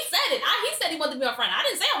fuck? He said it. He said he wanted to be our friend. I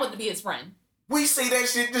didn't say I wanted to be his friend. we say that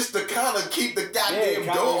shit just to kind of keep the goddamn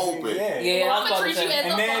kinda, door open. Yeah. Yeah, Well, I I'm was gonna about treat to you say. as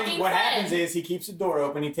And a then fucking what friend. happens is he keeps the door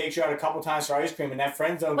open. He takes you out a couple times for ice cream, and that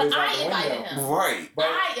friend zone But goes out I the invited window. him. Right. But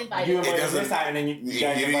I invited you him. invite him doesn't- this time, and then you He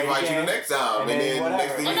gotta didn't invite you the again. next time, and then whatever.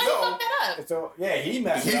 next thing Oh, you no, you know, fucked that up. So yeah, he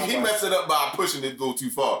messed it up. he but- messed it up by pushing it a little too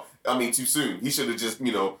far. I mean, too soon. He should have just,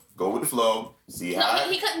 go with the flow, see No, how.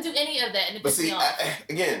 he couldn't do any of that, and it But pissed see, me off.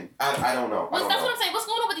 I don't know. That's what I'm saying. What's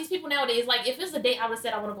going on with these people nowadays? Like, if it's a date, I would have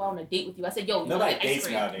said I want to go on a date with you. I said, yo, you want Nobody to get ice dates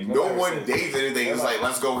cream? nowadays. No Nobody one says- dates anything. It's like,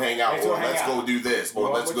 let's go hang out, Let's or go hang let's out. go do this, or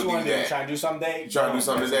Well, let's what go you do wanna that. Trying to do something? You trying to do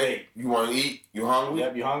something That's a today? You want to eat? You hungry?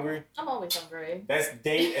 Yep, you hungry? I'm always hungry. That's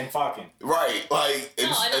date and fucking. Right. Like,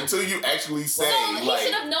 No, I don't- until you actually say, So he like,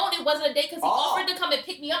 should have known it wasn't a date because he Oh. offered to come and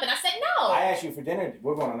pick me up, and I said no. I asked you for dinner.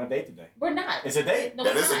 We're going on a date today. We're not. It's a date. No,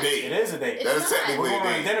 that we're is a not. date. It is a date. It's That is not. We're technically going on a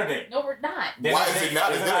a date. dinner date. No, we're not. Dinner Why is date. it not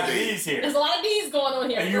a There's dinner lot of date? D's here. There's a lot of D's going on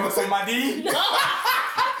here. And you want some of my D? No.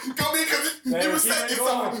 Go because Man, you were keep setting it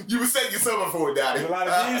yourself. going. You were setting yourself up for it, Daddy. There's a lot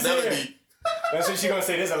of D's Another here. D. That's what she gonna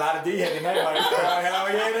say. There's a lot of D here tonight. Like, hell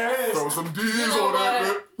yeah, there is. Throw some D's You know on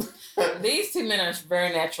that. what? These two men are very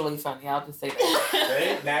naturally funny. I'll just say that.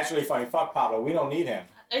 They naturally funny. Fuck Pablo. We don't need him.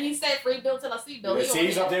 And he said free bill till I see bill. Yeah, He see, on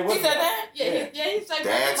he's here. up there He with said me. that? Yeah, he said free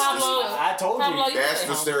That's bill. Pablo. I told Pablo, you. you That's stay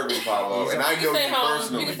home. disturbing, Pablo. And I You know can stay you home. You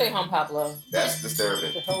personally. can stay home, Pablo. That's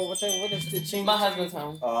disturbing. What is the ching? My husband's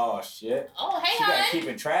home. Oh shit. Oh, hey, She got hon.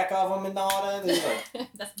 keeping track of them and all that. It's like-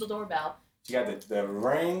 That's the doorbell. She got the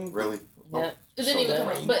ring. Really? Yep. It didn't even come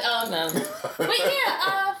that. up. But No. but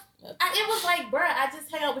yeah, it was like, bruh, I just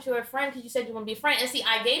hang out with your friend because you said you want to be a friend. And see,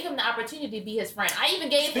 I gave him the opportunity to be his friend. I even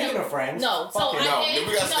gave Speaking him. of friends. No, so fucking- I No, gave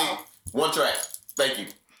we gotta no. stay one track. Thank you.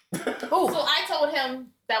 So I told him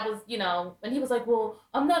that was, and he was like, well,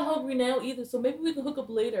 I'm not hungry now either, so maybe we can hook up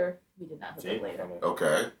later. We did not hook See? up later.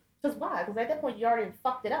 Okay. Because why? Because at that point, you already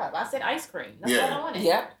fucked it up. I said ice cream. That's Yeah. what I wanted.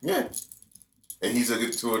 Yep. Yeah. And he's to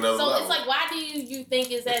another So level. it's like, why do you think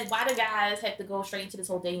is that, why do guys have to go straight into this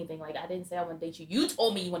whole dating thing? Like, I didn't say I want to date you. You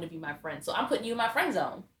told me you want to be my friend, so I'm putting you in my friend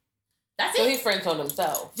zone. That's So it. he friends on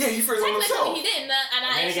himself. yeah, he first on Technically, himself. he didn't, and I And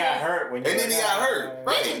then he actually. got hurt when you. And then he got hurt.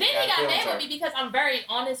 Right. Then he got mad with me because I'm very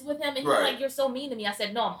honest with him, and he was Right. like, "You're so mean to me." I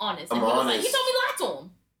said, "No, I'm honest." And I'm he was like, honest. "He told me to lie to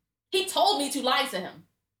him. He told me to lie to him.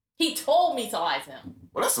 He told me to lie to him."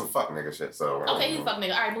 Well, that's some fuck nigga shit. So Okay, he's a fuck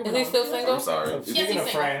nigga. All right, moving Is he on. still single? I'm sorry. So, Yes, speaking he's of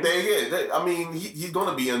single. friends, I mean, he's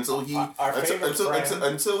gonna be until he Our favorite friend.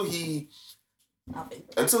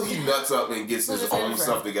 until he nuts up and gets Who's his your own favorite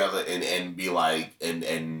stuff together and be like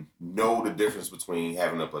and know the difference between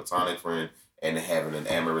having a platonic friend and having an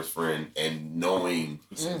amorous friend and knowing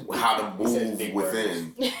how to He says move big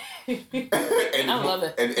within I love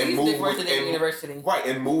it. and He's move big words at the within university. right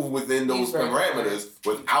and move within those He's right. parameters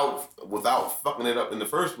without fucking it up in the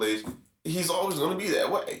first place. He's always gonna be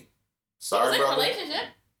that way. He Sorry, was in a brother. relationship.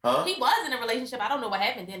 Huh? He was in a relationship. I don't know what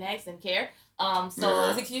happened. Didn't ask. Didn't care. So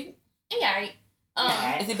Yeah. Is he cute? yeah,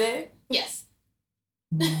 right. Is he big? Yes.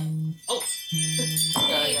 Oh.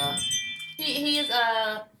 Sorry, y'all. He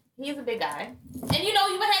is a big guy, and you would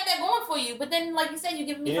have that going for you. But then, like you said, you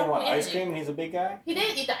giving me he didn't want fucking ice energy. cream, and he's a big guy. He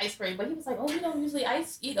did eat the ice cream, but he was like, "Oh, we don't usually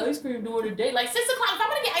eat ice cream during the day. Like 6 o'clock. If I'm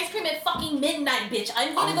gonna get ice cream at fucking midnight, bitch,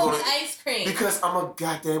 I'm gonna go get ice cream." Because I'm a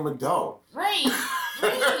goddamn adult. Right.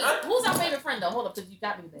 Who's our favorite friend though? Hold up, because you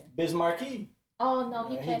got me there. Bismarcky. Oh no,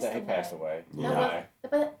 he passed away. No, Yeah.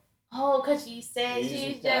 But cause she said He's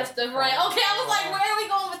she's just just a friend. Okay, I was like, where are we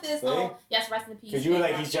going with this? See? Oh, yes, rest in peace. Because you were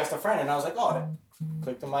like, he's just a friend, and I was like, oh, that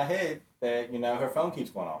clicked in my head that her phone keeps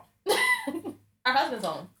going off. Our husband's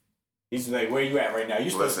home. He's like, where you at right now? You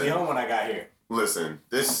supposed to be Listen. home when I got here. Listen,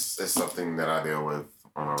 this is something that I deal with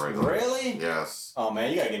on a regular. Really? Yes. Oh man,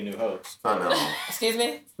 you gotta get new hopes. I know. Excuse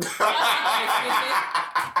me?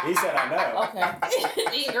 He said I know.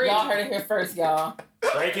 Okay. He agreed. Y'all heard it here first, y'all.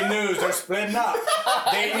 Breaking news, they're splitting up.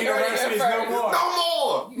 Dayton You heard it here University is no first. more. No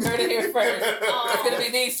more. You heard it here first. Oh. It's gonna be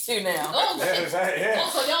these two now. Oh, Yeah, shit. yeah. Oh,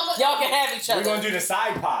 so y'all Y'all can have each We're other. gonna do the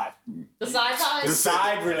side pod. the side ties. The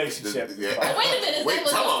side relationship. Yeah. Oh, wait a minute. Is Wait, that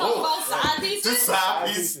what tell you're me, talking whoa. about? Side pieces? Just side Side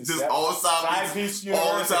piece, pieces, just yep. all side Side pieces, piece all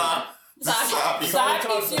the university. time. Side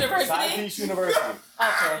Piece University? Side Piece University.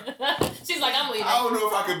 Okay. She's like, I'm leaving. I don't know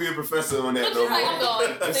if I could be a professor on that She's no like, I'm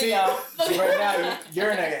more. going. See, y'all. see, right now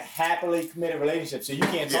you're in a happily committed relationship, so you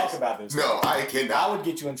can't talk Yes. about this. No, I I cannot. would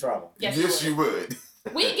get you in trouble. Yes, You would.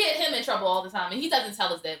 We get him in trouble all the time, and he doesn't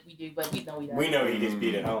tell us that we do, but we know he does. We know he gets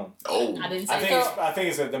beat at home. Oh. I didn't I say think that. I think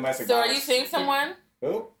it's a domestic. So are violence. you seeing someone?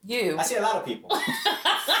 Who? You. I see a lot of people.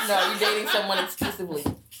 No, you're dating someone exclusively.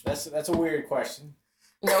 That's a weird question.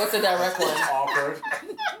 No, it's a direct one. Awkward.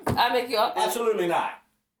 I make you awkward. Absolutely not.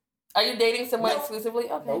 Are you dating someone Nope. exclusively?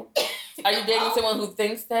 Okay. Nope. Are you dating someone who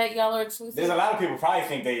thinks that y'all are exclusive? There's a lot of people probably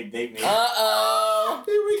think they date me. Uh-oh.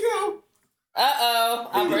 Here we go. Uh-oh.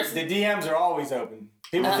 I'm the bursting. DMs are always open.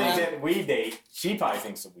 People Uh-huh. think that we date. She probably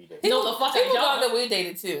thinks that we date. No, the fuck I People don't. thought that we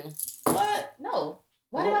dated too. What? No.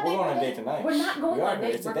 Why We're did I think going on a that? date tonight. We're not going We are, on a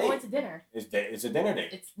date. it's a We're date. going to dinner. It's a dinner date.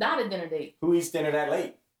 It's not a dinner date. Who eats dinner that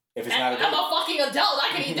late? If it's not a date. I'm a fucking adult. I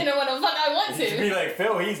can eat dinner when the fuck I want You should be to. like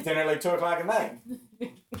Phil. He eats dinner like 2 o'clock at night.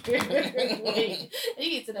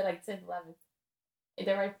 He eats it at like 10, 11. Ain't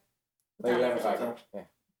that right? Like 11 o'clock. Yeah.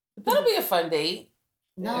 That'll be a fun date.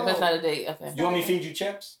 No. If it's not a date, okay. You want me to feed you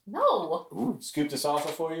chips? No. Ooh. Scoop the salsa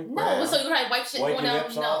for you? No. So you're gonna wipe shit Wipe going your down?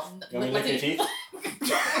 lips No. off? You want me to lick your teeth?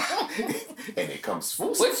 And it comes full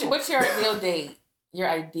What's circle. your ideal date? Your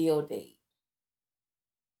ideal date.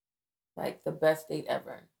 Like the best date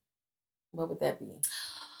ever. What would that be?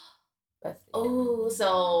 Best date. Oh,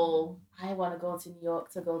 so I want to go to New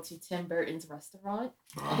York to go to Tim Burton's restaurant.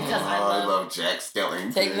 Because I I love- love Jack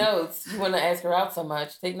Skellington. Take notes. You want to ask her out so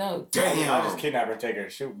much. Take notes. Damn. I'll just kidnap her and take her.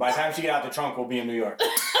 Shoot. By the time she get out the trunk, we'll be in New York.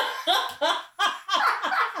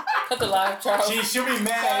 Cut the live, Charles. She'll be Charles,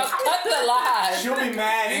 mad. cut the live. She'll be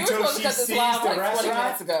mad You were until supposed she to cut this sees live the like 20 minutes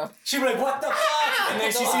restaurant. ago. She'll be like, what the fuck? And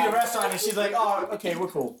then she see the restaurant and she's like, oh, okay, we're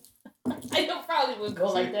cool. I probably would go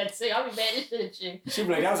like that too. I'll be mad as shit at you. She'll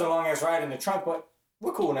be like, that was a long ass ride in the trunk, but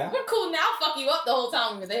we're cool now. We're cool now. Fuck you up the whole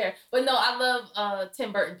time we were there. But no, I love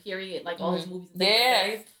Tim Burton. Period. Like all his movies. And things Yeah,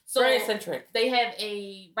 like that. he's So very eccentric. they have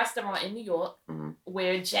a restaurant in New York Mhm.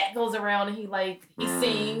 where Jack goes around and he Mm.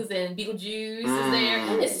 sings and Beetlejuice is Mm.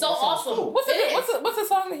 there. It's so That sounds awesome. cool. What's It is. the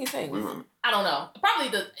song that he sings? Mm. I don't know.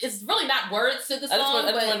 Probably it's really not words to the I song,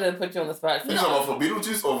 just but wanted to put you on the spot. You talking about for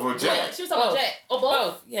Beetlejuice or for yeah, Jack? she was talking about Both. Jack. Or both.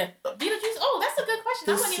 Both, yeah. Beetlejuice. Oh, that's a good question.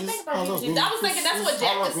 I This wasn't even is thinking about Halloween. Beetlejuice. I was thinking that's what This is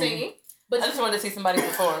Jack was Halloween. singing. But I just wanted to see somebody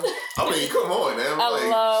perform. I mean, come on, man. I Like,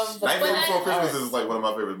 love the Nightmare But Before that- Christmas is like one of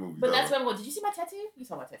my favorite movies. But though. that's when I'm going, did you see my tattoo? You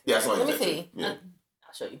saw my tattoo. Yeah, I saw Let me that too. see. Yeah.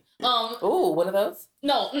 I'll show you. Ooh, one of those?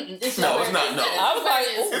 No, it's No, where it's it not, is. no. This is I was where like,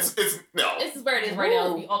 it is. It's no. This is where it is right now.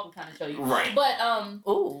 It'd be Ooh. awkward kind of show you. Right. But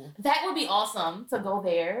Ooh. that would be awesome to go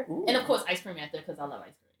there, Ooh. and of course ice cream after because I love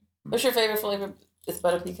ice cream. What's your favorite flavor? It's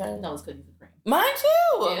butter pecan? No, it's cookies and cream. Mine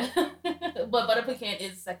too. Yeah, but butter pecan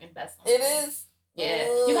is second best. on It me. is. Yeah,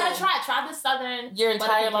 Ooh. you gotta try the southern. Your butter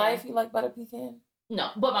entire pecan. life you like butter pecan? No,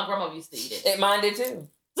 but my grandma used to eat it. Mine did too.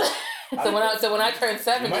 So when I turn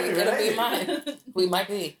 70, might be it'll be related. mine. We might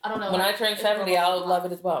be. I don't know. When I turn If 70, grandma's I'll alive. love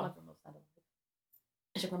it as My well. grandma's not alive.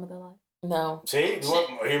 Is your grandmother alive? No. See?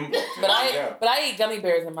 What, him, But yeah. I eat gummy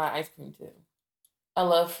bears in my ice cream too. I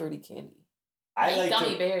love fruity candy. I eat like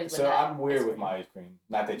gummy to, bears, but So not I'm weird ice with cream. my ice cream.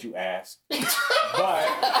 Not that you asked.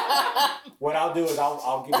 But what I'll do is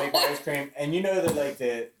make my ice cream, and you know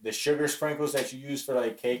the sugar sprinkles that you use for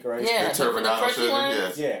like cake or ice Yeah. The turbinado crunchy sugar, ones?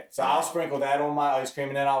 yeah. cream. Yeah. So I'll sprinkle that on my ice cream,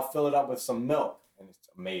 and then I'll fill it up with some milk, and it's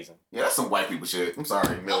amazing. Yeah, that's some white people shit. I'm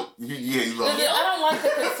sorry, milk. You love it. I don't like the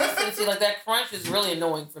consistency. Like that crunch is really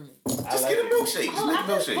annoying for me. I Just like get a it. milkshake. Just Oh, make a I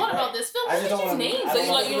just milkshake. thought about this. Phil, I what just did don't you wanna- name? I So don't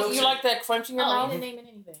you want like milkshake. you like that crunch in your Oh, you mouth? didn't name it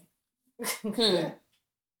anything. Hmm.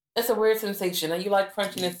 It's a weird sensation. And you like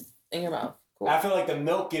crunchiness in your mouth. Cool. I feel like the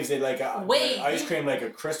milk gives it like a Wait, like ice cream, like a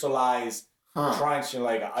crystallized Huh. crunch and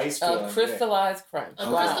like an ice feeling. A crystallized crunch.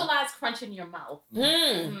 A Wow. crystallized crunch in your mouth. Hmm.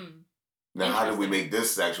 Mm. Now, how do we make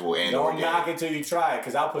this sexual and Don't organic? knock it till you try it,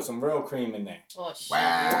 because I'll put some real cream in there. Oh shit.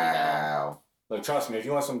 Wow. Look, trust me, if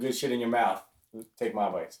you want some good shit in your mouth, take my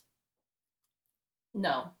advice.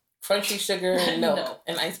 No. Crunchy sugar and milk No.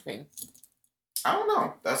 and ice cream. I don't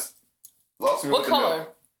know. That's lost me What with the milk. color?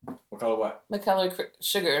 What color what? What color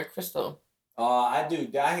sugar crystal? I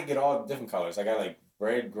can get all different colors. I got like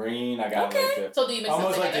red, green, I got Okay. like the So do you mix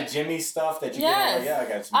almost them like the together? Jimmy stuff that you Yes. get. I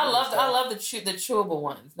got some I Jimmy love stuff. the chewable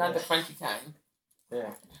ones, not the crunchy kind.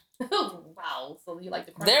 Yeah. Wow. So you like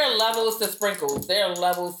the crunchy? There are levels to sprinkles. There are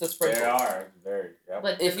levels to sprinkles. There are. Very. Yep.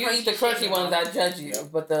 But If you eat the crunchy ones, I judge you. Yep.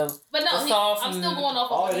 But the But no, the sauce I'm and- still going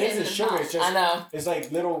off. All of it is sugar. It's just I know. it's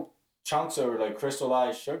like little chunks of like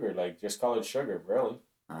crystallized sugar, like just colored sugar, really.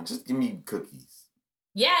 Just give me cookies.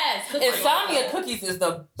 Yes. Insomnia cookies is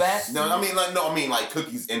the best. No, I mean like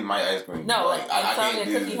cookies in my ice cream. No, like I Insomnia can't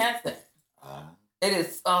do. cookie has that. It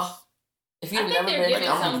is. Oh, if you've I think never they're been, giving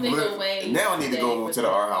to something lit- away Now I need to today go for to the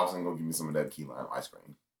our house and go give me some of that key lime ice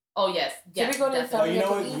cream. Oh yes, Can yes. we go to the Oh, definitely. you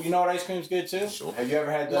know Yeah, what? You know what ice cream's good too? Sure. Have you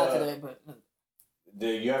ever had not today,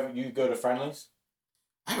 but you go to Friendly's?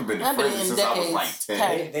 I haven't been to I've been Friendly's in since I was like decades. 10.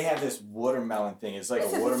 Okay. They have this watermelon thing. It's like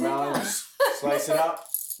This a is the same watermelon. time. Just slice it up.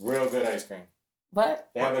 Real good ice cream. What?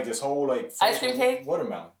 They have like this whole like Ice cream cake?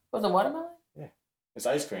 watermelon. Was it watermelon? It's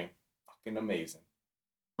ice cream. Fucking amazing.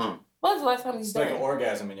 When was the last time you It's done like an it?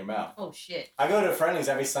 orgasm in your mouth. Oh shit. I go to Friendly's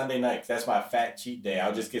every Sunday night 'cause that's my fat cheat day.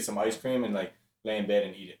 I'll just get some ice cream and like lay in bed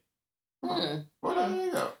and eat it. What do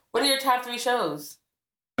you know? What are your top 3 shows?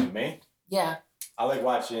 Me? Yeah. I like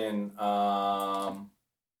watching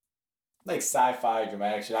like sci-fi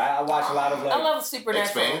dramatic shit. I watch a lot of like I love Supernatural.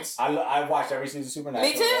 Expanse? I watched every season of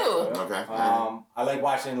Supernatural. Me too. Okay. I like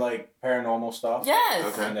watching like paranormal stuff. Yes.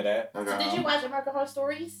 Okay. Into that. Okay. Did you watch American Horror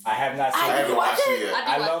Stories? I have not seen I I it. haven't you watched watch it it? yet.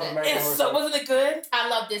 I I do love watch it. American It's Horror so Story. wasn't it good? I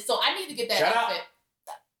love this, so I need to get that Shut up. outfit.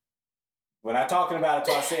 We're not talking about it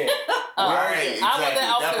till I see it. Right, I want exactly. the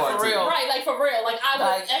outfit That part for too. real. Right, like for real. Like I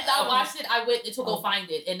Like, went after I watched it, I went to go find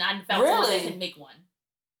it, and I found someone Really? that can make one.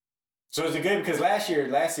 So is it good? Because last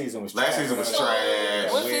season was Last trash. season was So-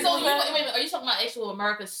 trash. What's Weird. this So you wait a minute, are you talking about actual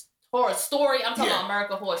America's Horror Story? I'm talking Yeah. about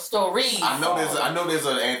American Horror Story. Stories. I know there's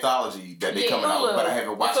an anthology that they Yeah. coming out with, but I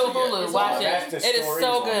haven't watched it's it on yet. Hulu. It's Watch on- it. That's the It is stories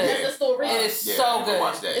so on good. it. It's a story. It is Yeah, so I haven't good.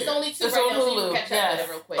 watched that It's yet. only 2 It's right on now, so you Hulu, can catch up yes. with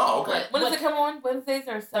it real quick. Oh, okay. But When does it come on? Wednesdays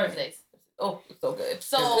or Sundays? Thursdays. Oh, it's so good.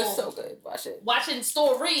 So- it's so good. Watch it. Watching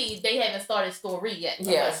Story, they haven't started Story yet.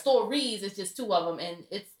 Yeah. But Stories is just 2 of them, and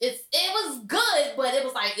it was good, but it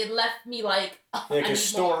was like it left me like Yeah, I need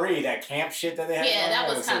because more. Story, that camp shit that they had. Yeah, going that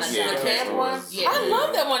on, was so kinda it's Yeah, The shit. that camp was- one? Yeah. I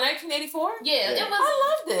love that one. 1984? Yeah, Yeah. it was. I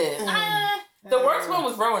loved it. The worst one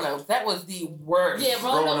was Roanoke. That was the worst. Yeah,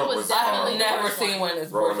 Roanoke Roanoke was was definitely I've the never worst seen one. one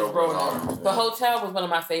as worse as Roanoke was Roanoke. hard. The Hotel was one of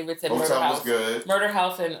my favorites, and Murder Hotel was House. good. Murder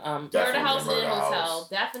House and Murder Definitely House Murder and House. Hotel,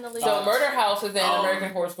 definitely. so Murder House is in Um,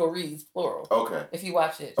 American Horror Stories, plural. Okay. If you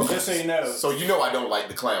watch it. Just so you know, So you know I don't like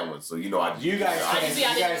the clown one. So you know I. you guys I can't, didn't see- I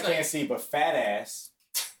you didn't guys see. can't see, but Fat Ass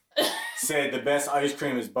said the best ice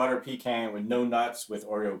cream is butter pecan with no nuts with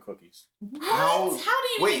Oreo cookies. What? How- How do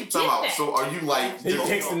you Wait, even time get out. that? So are you like? He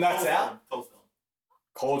takes the nuts out? Cold Stone.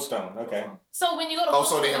 Cold Stone, okay. So when you go to Oh,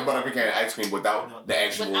 so they have butter pecan ice cream without the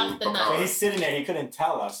actual Without the nuts. So pecan. he's sitting there, he couldn't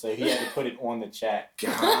tell us, so he had to put it on the chat.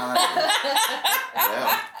 God.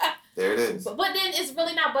 Yeah. There it is. but then it's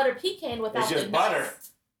really not butter pecan without It's just the butter.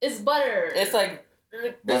 nuts. It's butter. It's like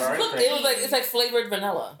Butter ice cookies. cream. it was like it's like flavored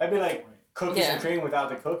vanilla. That'd be like cookies Yeah. and cream without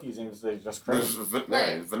the cookies, and it's like just cream. It's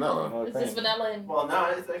vanilla. No It's cream. just vanilla, and Well, no,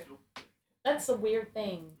 it's actually that's a weird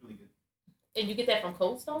thing. really good. And you get that from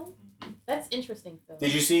Cold Stone? That's interesting, though.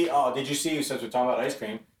 Did you see? Oh, did you see? Since we're talking about ice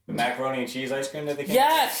cream, the macaroni and cheese ice cream that they came.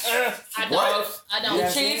 Yes. I don't. What? I don't. Yeah.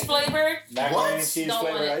 Cheese flavored. Macaroni What? and cheese Don't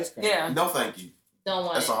flavored want it. ice cream. Yeah. No, thank you. Don't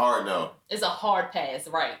want That's it. a hard no. It's a hard pass,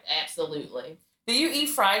 right? Absolutely. Do you eat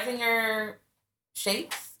fries in your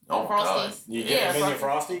shakes? Oh God. Frosties. You Yeah, get them in your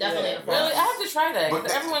Frosty. frosty. Definitely Yeah. in a Frosty. Really, I have to try that. 'cause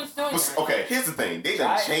But- everyone's doing But, it. okay, here's the thing. They done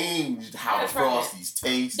Right. changed how the That's right. Frosties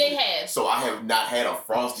taste. They have. So I have not had a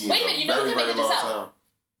Frosty in Wait a minute, a you know very, you can very make it long yourself. time.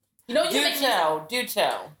 You know you Do make tell. Do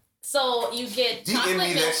tell. So you get DM chocolate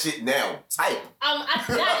me milk. that shit now. Type. I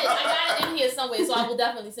got it in here somewhere, so I will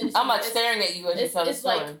definitely send it to I'm you. like staring at you as you It's, tell the it's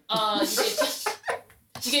like story.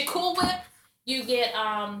 you get Cool Whip, you get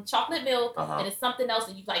chocolate milk, Uh-huh. and it's something else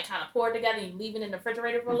that you like kind of pour it together. You leave it in the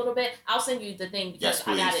refrigerator for a little bit. I'll send you the thing because Yes,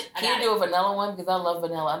 I got please. it. I Can got you do it. a vanilla one? Because I love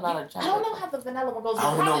vanilla. I'm not a chocolate. I don't know how the vanilla one goes. It's I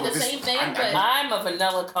don't know, probably but the this- same thing, I- but I'm a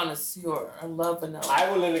vanilla connoisseur. I love vanilla. I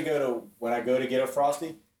will literally go to when I go to get a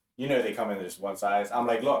frosty. You know they come in this one size. I'm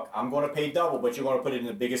like, look, I'm going to pay double, but you're going to put it in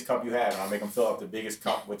the biggest cup you have, and I'll make them fill up the biggest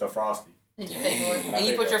cup with a frosty. you pay for it. And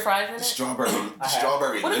you put your fries in The it? strawberry, I have.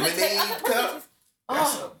 strawberry What does it lemonade taste? What does it cup. taste?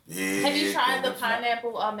 That's Oh. a big. Have you tried the thing.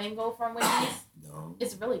 pineapple mango from Wendy's? No.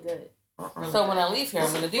 It's really good. So when I leave here,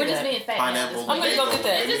 I'm gonna do We're just that. being fat. Pineapple Now I'm gonna go get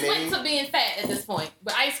that. It just went lemonade. to being fat at this point.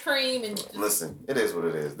 But ice cream and Listen, it is what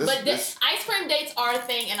it is. but ice cream dates are a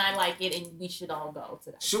thing, and I like it, and we should all go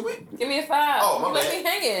to that. should we? Give me a 5. Oh, my you let bad. me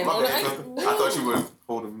hanging. My on the bad. ice- I thought you were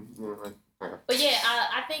holding. But yeah,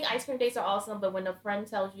 I think ice cream dates are awesome. But when a friend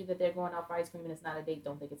tells you that they're going out for ice cream and it's not a date,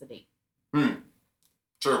 don't think it's a date.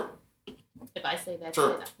 True. If I say that, Sure.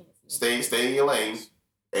 then I can't see it. Stay in your lane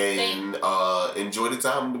and enjoy the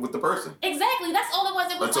time with the person Exactly. That's all it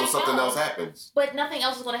was. It was until like, something no. else happens. But nothing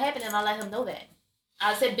else is going to happen, and I let him know that.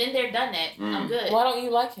 I said, been there, done that. I'm good. Why don't you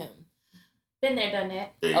like him? Been there, done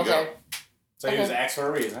that. There you Okay. So he was an ex for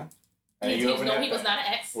a reason. And you open that He was not an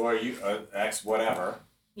ex. or you ex whatever,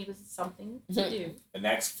 He was something to do. an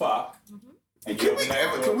ex fuck. Mhm. And go. you open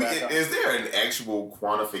that door back up. Is there an actual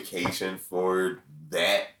quantification for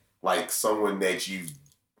that, like someone that you've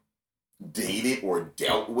dated or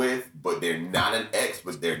dealt with, but they're not an ex,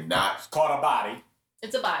 but they're not It's called a body.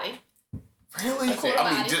 It's a body. really. A quarter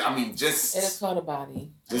body. I mean, just It is called a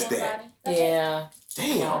body. just It's a that. body. That's it. Yeah.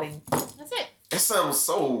 Damn, Body. That's it. that sounds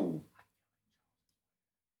so.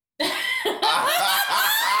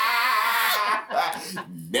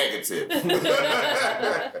 Negative.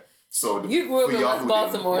 So You grew up for in y'all West who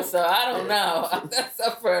Baltimore, so I don't know. That's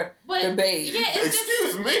up for But debate. yeah, it's just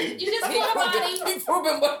excuse me. you just He want a grew up body. in- he grew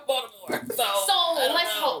up in West Baltimore, so.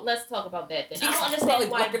 So let's talk about that then. I don't Probably understand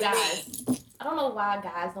why looking at guys. I don't know why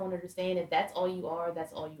guys don't understand if that's all you are.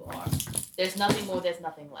 That's all you are. There's nothing more. There's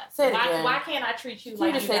nothing less. Say it again. Why can't I treat you Can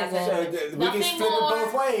you like just you say it guys again? are? We can Nothing flip it more,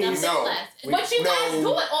 both ways. Nothing No. less. We- But you guys do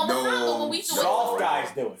it all the time. But when we do it, Soft guys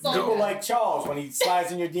do it. So- People like Charles, when he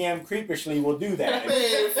slides in your DM creepishly, will do that.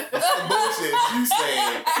 Man, some bullshit. You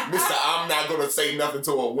saying, Mister, I'm not gonna say nothing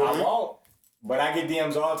to a I woman. won't. But I get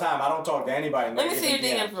DMs all the time. I don't talk to anybody. Let me see your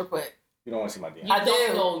DMs real quick. You don't want to see my DMs. you I do.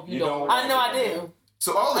 don't know. You You don't. don't. I know I do.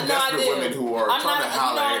 So all the I know I desperate do. women who are I'm trying not, to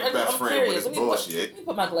holler at I'm best friend curious. with this Let me bullshit.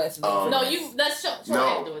 put my glasses on. No, you. Let's show No.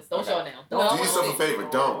 afterwards. Don't show it now. No. Don't Do yourself a favor,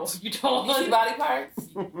 don't. You don't. You see body parts?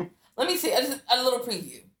 Let me see a little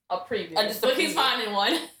preview. A preview. I just a Look, he's preview. finding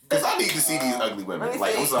one. Because I need to see these ugly women. Let me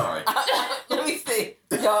Like, see. I'm sorry. Let me see.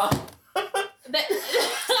 Y'all,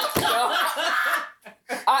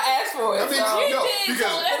 I asked for it. I mean, so You no, did,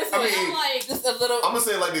 because, so that's I what mean, I'm like. just a little. I'm gonna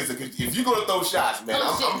say it like this: if you're gonna throw shots, man,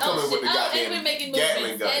 I'm coming with the and goddamn we're making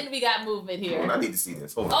Gatling movements. gun. And we got movement here. I need to see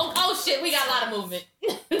this. Hold on. Oh shit, we got a lot of movement.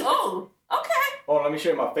 Oh, okay. Oh, let me show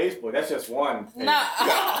you my Facebook. That's just one. page. Nah,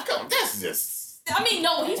 God, come on, that's just. I mean,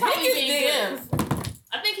 no, he's probably His being good. DMs.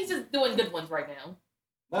 I think he's just doing good ones right now.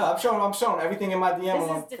 No, I'm showing everything in my DM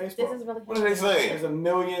on This Facebook. is really. What are they saying? There's a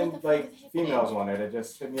million What the fuck like is happening? females on there that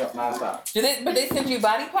just hit me up nonstop. But they send you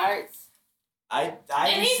body parts? I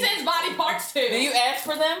And he sends body parts too. Do you ask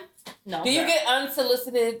for them? No. Do you get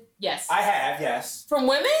unsolicited Yes. I have, yes. from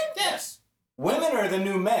women? Yes. Women are the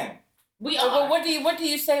new men. We But are. what do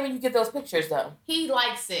you say when you get those pictures though? He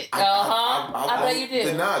likes it. I bet you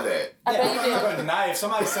do. Deny that. I bet I'm you not do. gonna deny if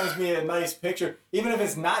somebody sends me a nice picture, even if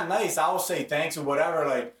it's not nice, I'll say thanks or whatever,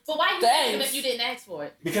 like But why you Thanks. send him if you didn't ask for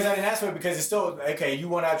it? because I didn't ask for it because it's still okay, you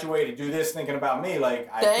went out your way to do this thinking about me, like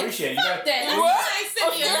I Thanks. appreciate it. You Fuck that. What? I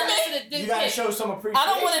sent you Okay. a dick you gotta pic. show some appreciation.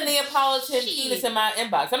 I don't want a Neapolitan Shit. penis in my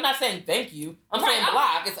inbox. I'm not saying thank you. I'm Right, saying I'm-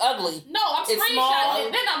 block. It's ugly. No, I'm It's screenshotting small.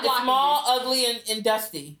 it. Then I'm It's blocking small, you. ugly, and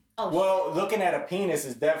dusty. Oh, Well, looking at a penis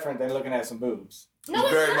is different than looking at some boobs. no,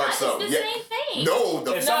 it's Very not. much so. It's the Yeah. same thing. No,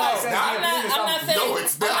 the If somebody No, sends I'm me a not. penis, I'm not saying. No,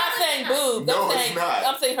 it's I'm not. not saying boobs. No, I'm it's saying. not.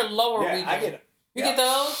 I'm saying her lower Yeah, region. I get it. You Yeah. get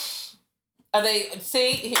those? Are they?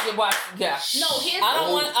 See, here, watch. Yeah. No, here's I don't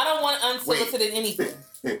Oh. want. I don't want unsolicited anything.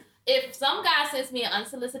 if some guy sends me an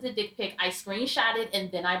unsolicited dick pic, I screenshot it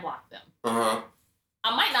and then I block them. Uh-huh.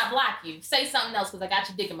 I might not block you. Say something else because I got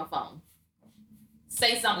your dick in my phone.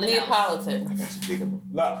 Say something else. Neapolitan.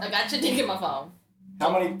 Look, I got your dick in my phone. how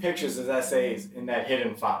many pictures does that say is in that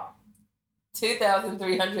hidden file?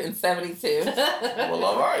 2,372. Well,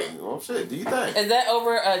 all right. Well, shit. Do you think? Is that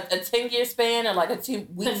over a 10-year span or like a 2-week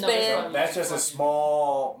No, span? it's not. That's just a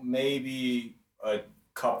small, maybe a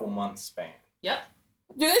couple months span. Yep.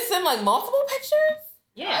 Do they send like multiple pictures?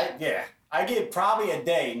 Yeah. I get probably a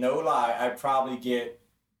day, no lie, I probably get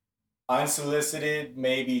unsolicited,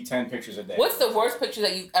 maybe 10 pictures a day. What's the worst picture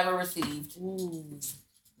that you've ever received?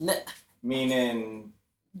 Meaning,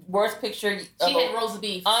 Worst picture of She had roast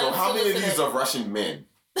beef. So how many of these unsolicited- are Russian men?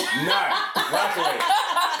 none. Luckily.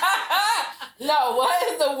 No, what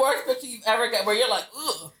is the worst picture you've ever got where you're like,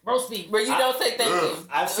 ugh, Roast beef. where you don't say thank Ugh. you?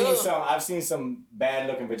 I've seen Ugh. I've seen some bad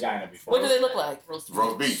looking vagina before. What do they look like? Roast beef.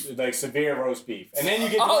 Roast beef. Like severe roast beef. And then you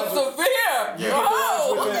get the Oh, ones with, severe! Yeah.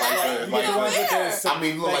 Oh, you get the ones with the, severe! I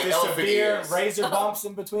mean, look like the elephant severe ears. razor bumps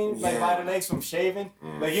in between, like Yeah. by the legs from shaving.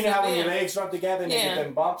 Mm. Like you know how when your Severe. legs rub together and you Yeah. get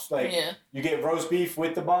them bumps? Like Yeah. you get roast beef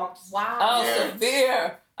with the bumps. Wow. Oh, Yeah.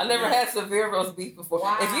 severe. I never Yeah. had severe roast beef before.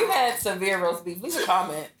 Wow. If you had severe roast beef, leave a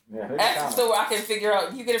comment. Yeah, there's Ask comment. so I can figure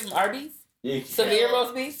out. You get it from Arby's? Yeah. Severe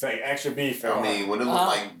roast beef? It's like extra beef. I mean, when it look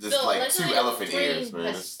like just So, like let's two say elephant green ears, man. has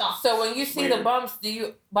It's- stopped. So when you see the Weird. bumps,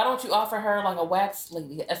 why don't you offer her like a wax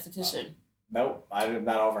lady, an esthetician? Nope, I'm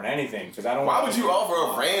not offering anything because I don't. Why want would you offer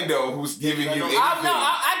a rando who's giving you anything?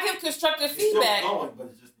 I give constructive It's still feedback. going, but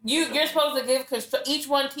it's just You're supposed to give each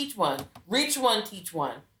one teach one, reach one teach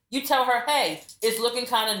one. You tell her, hey, it's looking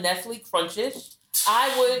kind of Nestle crunchish.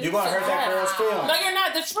 I would. You're gonna hurt that girl's feelings. No, you're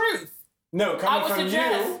not. The truth. No, I coming would from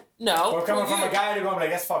suggest. you No. or coming from you. a guy to go like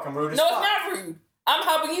that's fucking rude as No, fuck. it's not rude. I'm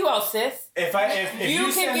helping you out, sis. If You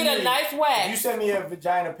can send get a me- nice If you wax. send me a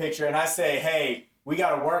vagina picture and I say, hey, we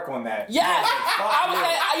gotta work on that. Yeah, You gotta say, fuck I would you.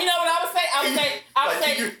 say. You know what I would say? I would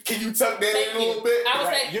say. Can you tuck that in Thank a little you. bit? I would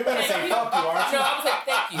Right, say. you're gonna say thank you. fuck you, aren't you? No, I would say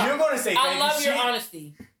thank you. You're gonna say I thank love you. your She-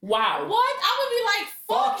 honesty. Wow. What? I would be like,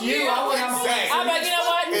 fuck you. I would have my Exactly. I'm like, you know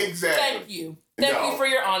what? Exactly. Thank you. Thank No. you for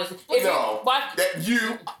your honesty. If No. you, why, That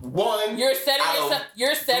you won. you're setting out of yourself.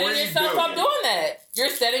 You're setting 3 yourself up billion. doing that. You're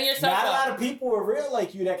setting yourself Not a up. lot of people are real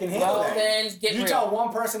like you that can handle Well, that. then get You real. tell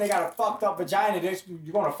one person they got a fucked up vagina,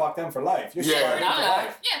 you're gonna fuck them for life. You're Yeah. scarred No, for no.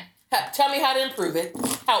 life. Yeah. Tell me how to improve it.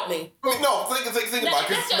 Help me. No, think about it. That's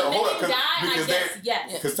 'Cause- your no, hold million on, guy, I because guess, there,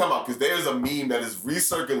 yes. because there's a meme that is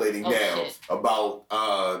recirculating Oh, now shit. about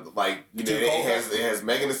like you know Two it has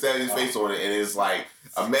Megan Thee Stallion's face on it, and it's like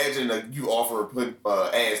imagine you offer put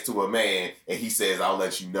ass to a man and he says I'll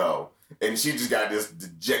let you know, and she just got this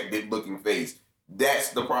dejected looking face. That's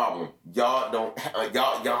the problem. Y'all don't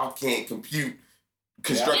y'all can't compute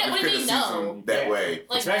constructive Yeah, what do you mean, criticism no? that Yeah. way.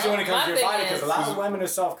 Like, Especially when it comes my to your thing body, because a lot is- of women are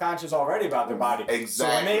self-conscious already about their body. So when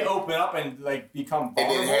Exactly. they open up and like become And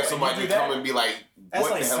vulnerable, then have and somebody you do come that, and be like, that's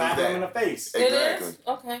 "What like the hell slapping them in is the face. that?" It Exactly. is?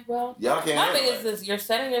 Okay, well. Y'all can't. My handle thing is that. this: you're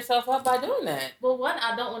setting yourself up by doing that. Well, one,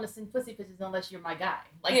 I don't want to send pussy pictures unless you're my guy.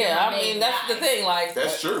 Like, you're Yeah, my I mean main that's guy. the thing. Like,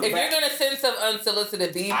 That's true. if you're gonna send some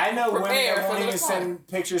unsolicited, be I know women prepared that for won't the even response. send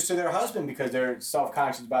pictures to their husband because they're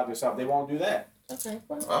self-conscious about themselves. They won't do that. Okay,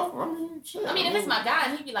 well. Oh, I mean, shit. I mean, if it's my guy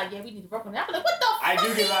and he'd be like, yeah, we need to work on that, I'd be like, what the fuck? I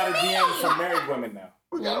do get a lot of do you DMs mean? from married women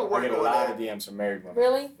though. we gotta I work get a on lot that. of DMs from married women.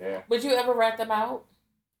 Really? Yeah. Would you ever rat them out?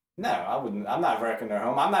 No, I wouldn't. I'm not wrecking their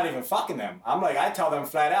home. I'm not even fucking them. I'm like, I tell them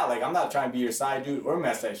flat out, like, I'm not trying to be your side dude or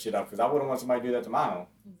mess that shit up because I wouldn't want somebody to do that to my home.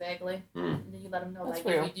 Exactly. Hmm. And then you let them know, That's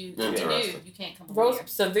like, real. if you do, Interesting. you can't come over here.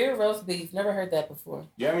 Severe roast beef. Never heard that before.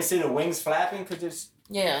 You ever see the wings flapping? Because it's.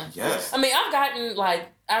 Yeah. Yes. I mean, I've gotten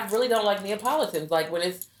I really don't like Neapolitans. Like when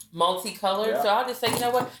it's multicolored, Yeah. so I'll just say, you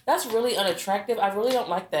know what? That's really unattractive. I really don't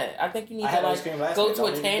like that. I think you need I to had ice cream last go night, to don't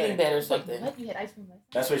a even tanning think. bed or Wait, something. what? You had ice cream last night?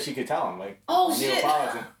 That's what she could tell him. Like, Oh, I'm shit.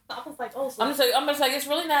 Neapolitan. I was like, oh, so. I'm just like, it's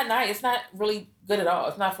really not nice. It's not really good at all.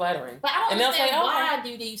 It's not flattering. But I don't And they'll understand say, oh, why do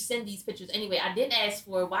you send these pictures anyway? I didn't ask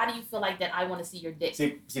for. Why do you feel like that? I want to see your dick.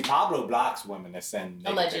 See, Pablo blocks women that send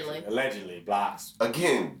naked Allegedly. pictures. Allegedly blocks.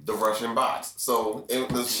 Again, the Russian bots. So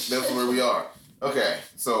that's where we are. Okay,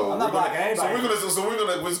 so I'm not blocking anybody.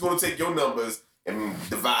 we're just gonna take your numbers and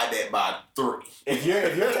divide that by 3. If you're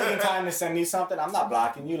taking time to send me something, I'm not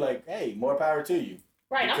blocking you. Like, hey, more power to you.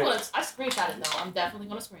 Right. Because- I screenshot it though. I'm definitely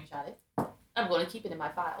gonna screenshot it. I'm gonna keep it in my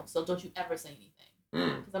file. So don't you ever say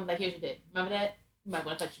anything. Because I'm like, here's your dick. Remember that? You might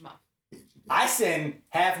want to touch your mouth. I send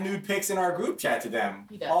half nude pics in our group chat to them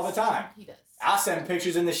He does. all the time. He does. I'll send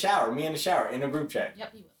pictures in the shower, me in the shower, in the group chat.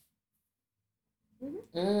 Yep, he will.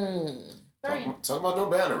 Mm. Very. Talk about no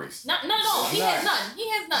boundaries. No. He None. has none. He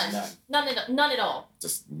has none. None at all.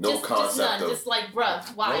 Just no just concept none. of. Just like, bruh,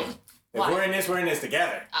 why? If Why? we're in this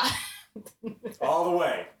together. All the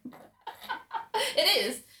way. It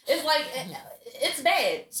is. It's like it's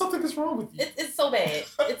bad. Something is wrong with you. It's so bad.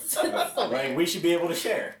 It's so Like, bad. we should be able to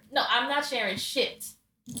share. No, I'm not sharing shit.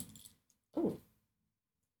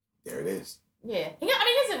 There it is. Yeah. I mean,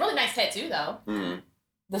 he has a really nice tattoo though. Mm-hmm.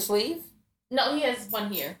 The sleeve? No, he has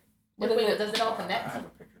one here. What Wait, is it? does it all I connect? have a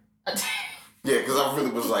picture. Yeah, because I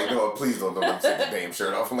really was like, no, please don't take the damn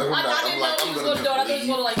shirt off. I'm like, I didn't know he was going to do it. I thought he was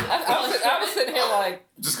going to like. I was sitting here like,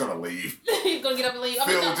 just gonna leave. He's going to get up and leave. I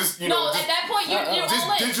mean, Phil, no, just, you no, know, at that point, you're Just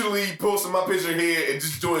all in. digitally posting my picture here and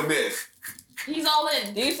just doing this He's all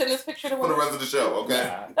in. do you send this picture to for the women? rest of the show, okay?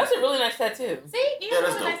 Yeah. That's a really nice tattoo. See? He Yeah, has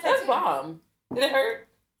that's a really nice That's tattoo. bomb. Did it hurt?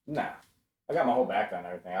 Nah. I got my whole back done and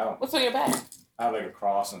everything. What's on your back? I have like a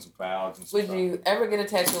cross and some clouds and some Would stuff. you ever get a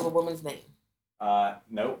tattoo of a woman's name?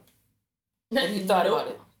 Nope. Have you thought about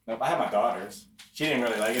it? Nope. I have my daughters. She didn't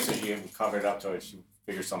really like it, so she covered it up to it. She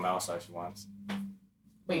figures something else out she wants.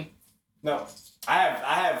 Wait. No. I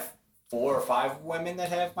have 4 or 5 women that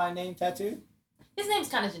have my name tattooed. His name's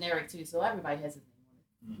kind of generic too, so everybody has his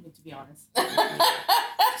name on it. To be honest.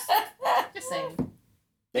 Just saying.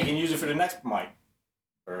 They can use it for the next Mike.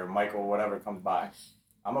 Or Michael, whatever comes by.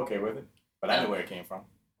 I'm okay with it. But I know where it came from.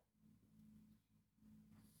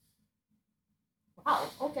 Wow.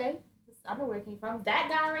 Okay. I know where it came from. That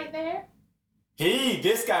guy right there.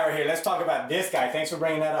 This guy right here. Let's talk about this guy. Thanks for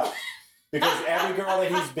bringing that up. Because every girl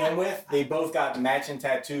that he's been with, they both got matching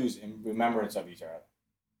tattoos in remembrance of each other.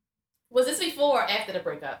 Was this before or after the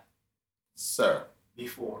breakup? Sir.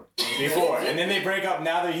 Before. Before. And then they break up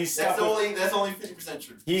now that he's stuck with... That's only 50%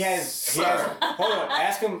 true. He has hold on,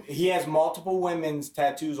 ask him. He has multiple women's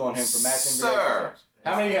tattoos on him for matching Sir. relationships.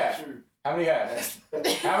 How many you have? True. How many you have?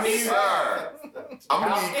 How many you have? Sir. I'm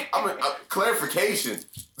gonna need clarification.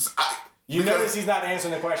 You notice he's not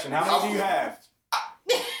answering the question. How many do you have?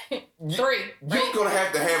 Three. You're gonna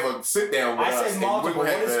have to have a sit down with I us. said and multiple. We're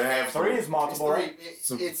gonna What have to is have some- three is multiple, right?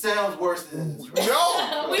 It sounds worse than it is. Right?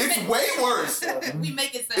 No, We it's make- way worse. We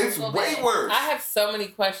make it sound It's so way bad. worse. I have so many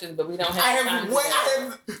questions, but we don't have I time. have way. I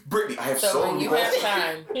have Brittany. I have So so when many you have questions.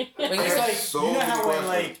 time, when I It's you have like so you know many how when questions.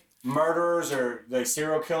 like murderers or like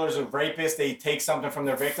serial killers or rapists they take something from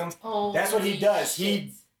their victims. Oh, That's what he does. shit.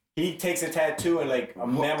 He takes a tattoo and like a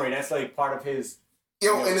memory. That's like part of his.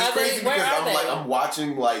 Yo, and it's Are they- crazy where because are I'm they? like I'm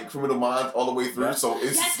watching like Criminal Minds all the way through, Yeah. so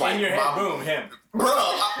it's Yes. like in your head, my boom, him.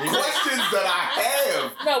 questions that I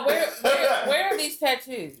have. no, where are these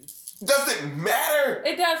tattoos? Doesn't matter.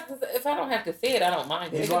 It does, because if I don't have to see it, I don't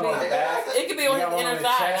mind it. He's It could one on the be, back. it could be You on got his one on inner the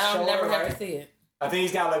side. chest, I'll never shoulder, have right? to see it. I think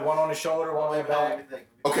he's got like one on the shoulder, one on the back.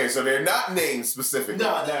 Okay, so they're not named specifically.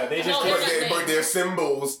 No, No, they just No, take they're it. not But they're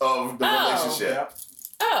symbols of the Oh. relationship. Yep.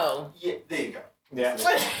 Oh. Yeah, there you go. Yeah.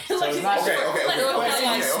 Like it's he's not- like- Okay. Like, He's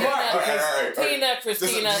Tina, smart because Tina,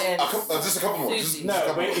 Christina, and Just a couple more. Susie.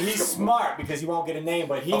 no, but he's smart because he won't get a name,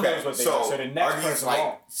 but he knows what they are. So the next are these person like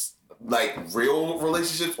won't. like real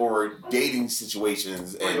relationships or dating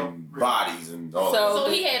situations and Real. bodies and all So- that?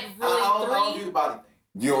 So he had I don't really do three. the body thing.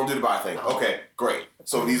 You don't do the body thing. Okay, great.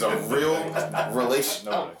 So these are real relationships.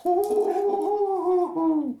 No.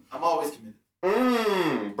 I'm always committed.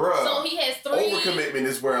 Bruh. So he has three. Overcommitment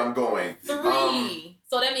is where I'm going. Three.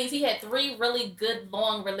 So that means he had three really good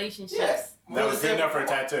long relationships. Yes. That was good enough for a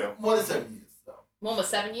tattoo. More than 7 years, though. One was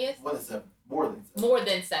 7 years. More than 7. More than 7. More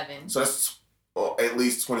than 7. So that's at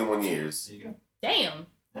least 21 years. There you go. Damn.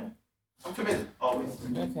 I'm committed, always.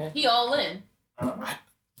 okay. He all in.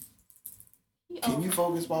 He all Can you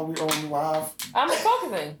focus while we're on live I'm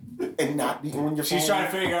focusing. and not be on your phone? She's trying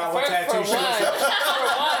to figure out what For tattoo she one. wants.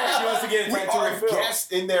 She wants to get a We tattoo are of Phil.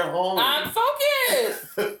 guests in their home. I'm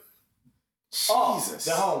focused. Oh, Jesus.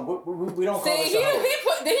 the home. We don't call See, this he, the home.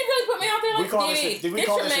 did he really put me out there We like call Dee this Dee, a, did we get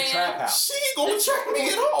call your this a man. trap house? She ain't gonna check me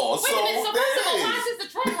at all. Wait a minute. So there first of all, it why is. is this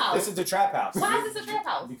the trap house? This is the trap house. Why is this a trap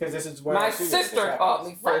house? Because this is where My our studio is, the sister trap called house.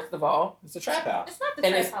 me first of all, It's the trap house. It's not the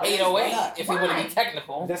and trap it's house. 808 if you want to Why? be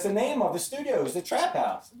technical. That's the name of the studio. It's the trap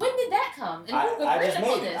house. When did that come? And who I agreed just upon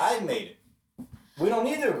made it. this? I made it. We don't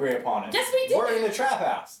need to agree upon it. Yes, we did. We're in the trap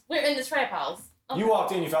house. We're in the trap house. Okay. You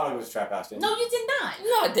walked in, you felt like it was a trap house, didn't you? No, you did not.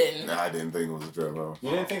 No, it didn't. Nah, I didn't think it was a trap house. You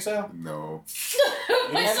didn't think so? No.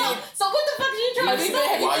 Wait, Have so you- what the fuck are you trying Have to you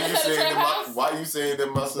say? been- Why been you inside a saying trap that house? why you saying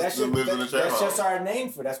that my sister That's, lives in a trap that's house? just our name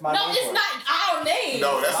for That's my No, name it's for not our name.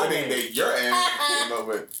 No, that's My the name name. that your ass came up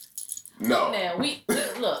with. No, Now we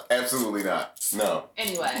look. absolutely not. No,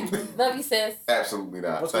 Anyway, Love you, sis. absolutely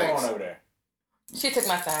not. What's Thanks. going on over there? She took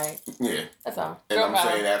my side. Yeah, That's all. and Girl I'm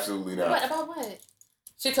power. saying absolutely what not. about what?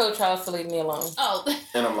 She told Charles to leave me alone. Oh,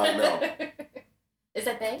 And I'm like, no. Is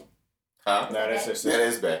that they? Huh? No, that's your That sister.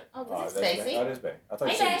 is bad. Oh, Oh, this that's is Bay. Stacy. Oh, that's Bay. I thought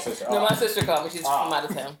you Hey, said your Bay. sister. No, Oh, my sister called me. She's Ah. from out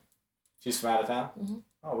of town. she's from out of town? Mhm.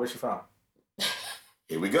 Oh, where's she from?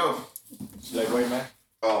 Here we go. She's like, wait, man.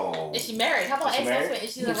 Oh. Is she married? How about Is she ex-husband? married?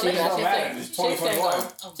 Is she in a She's It not. don't relationship? matter. It's She's 2021.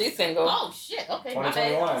 single. Oh. She's single. Oh shit. Okay, my bad.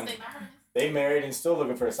 2021. I'll stay my- They married and still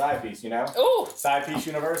looking for a side piece, you know? Ooh. Side piece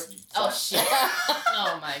university. Oh shit.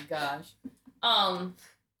 Oh my gosh.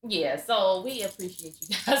 Yeah. So we appreciate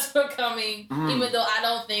you guys for coming, Mm. even though I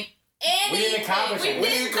don't think anything. We didn't accomplish it. We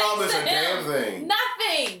didn't accomplish a damn thing.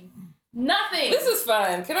 Nothing. Nothing. This is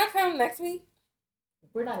fun. Can I come next week?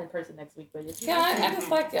 We're not in person next week, but if you Can I just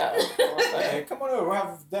like y'all. Hey, come on over. We'll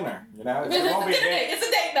have dinner, you know? It won't be a date. It's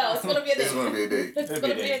a date though. It's gonna be a date. It's gonna be a date. It's It'll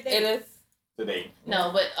gonna be be a a date. It is. It's a date.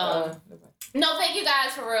 No, but Uh, no, thank you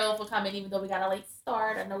guys for real for coming, even though we got a late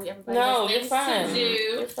start. I know everybody no, has you're things fine. to do.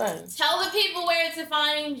 You're fine. Tell the people where to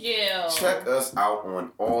find you. Check us out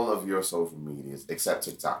on all of your social medias except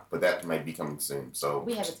TikTok, but that might be coming soon. So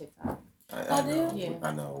We have a TikTok. I do? know, Yeah.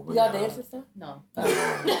 I know. but, Y'all dance and stuff? No. Oh. Kinda,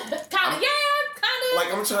 yeah, kinda.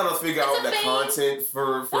 Like I'm trying to figure It's out a the thing. content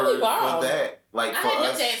for That'd be wild. that. Like I for had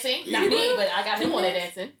us. him dancing. Yeah. Not me, but I got him on there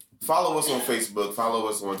dancing. Follow us on Facebook. Follow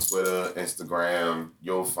us on Twitter, Instagram.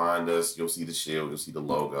 You'll find us. You'll see the shield. You'll see the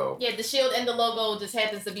logo. Yeah, the shield and the logo just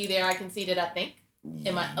happens to be there. I can see that, I think.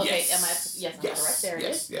 Am I okay? Yes. Am I yes, I'm correct. There it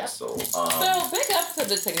yes, is. yes. So, So big up to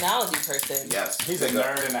the technology person. yes. He's a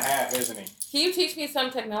nerd and a half, isn't he? Can you teach me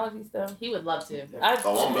some technology stuff? He would love to. I,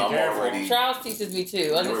 Oh, I'm already. Charles teaches me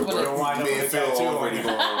too. I just We're, want don't wind up me with and a tattoo Phil on already you.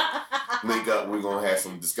 going to link up. We're going to have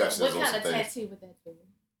some discussions What on kind some of things. tattoo would that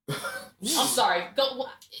be? I'm sorry. Go.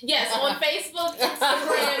 Yes, on Facebook,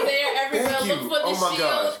 Instagram, there, everywhere. Thank Look you. for the Oh my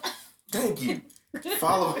shield. gosh. Thank you.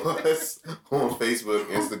 Follow us on Facebook,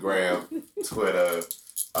 Instagram, Twitter.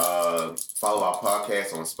 Follow our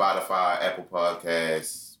podcast on Spotify, Apple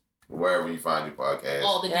Podcasts, wherever you find your podcast.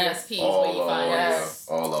 All the Yes. DSPs All where you of, find yes.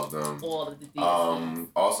 all of them. all of the DSPs.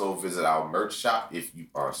 Also visit our merch shop if you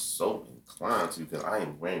are so inclined to, because I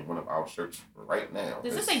am wearing one of our shirts right now.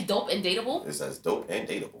 Does this say dope and dateable? It says dope and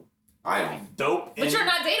dateable. I am dope. But you're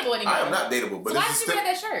not dateable anymore. I am not dateable, but So why this did is you still wear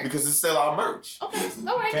that shirt? because it's still our merch. Okay,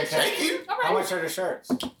 all right. Okay, good shit. Thank you. All How right. much are the shirts?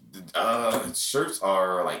 Shirts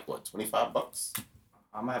are like what, $25?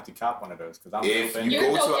 I'm gonna have to cop one of those because I'm If dope. you You're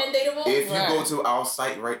go dope to- and dateable? If you Right. go to our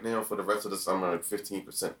site right now for the rest of the summer,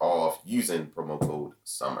 15% off using promo code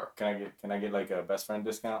SUMMER. Can I get like a best friend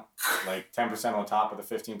discount? Like 10% on top of the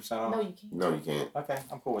 15% off? No, you can't. No, you can't. Okay,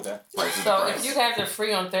 I'm cool with that. Price is So the if price. you guys are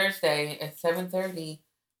free on Thursday at 7:30,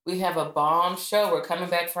 we have a bomb show. We're coming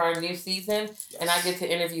back for our new season, and I get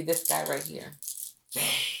to interview this guy right here.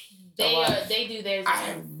 They do theirs I on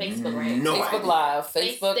have Facebook, right? no Facebook idea. Live.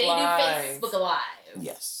 Facebook they Live. do Facebook Live.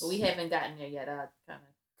 Yes. But we haven't gotten there yet. Kind of.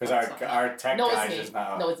 Because our tech No, guy it's me. just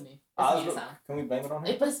not. No, it's me. It's I me was- this time. Can we blame it on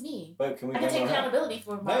him? But it's me. But can we I can blame take it on him? accountability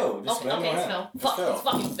for my. No, just okay, blame it okay, on it's him. Phil. It's Fuck, Phil. it's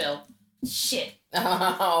fucking Phil. Shit.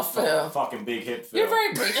 Oh, Phil. Fucking big hit Phil. You're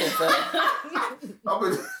very patient,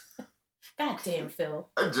 Phil. God damn, Phil.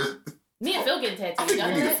 I just. Me and Phil getting I tattoos. think Y'all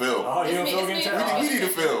we know need a that? Phil. Oh, you It's don't me, feel it's getting me. tattooed? We need a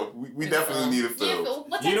Phil. We definitely need a Me and Phil. Phil.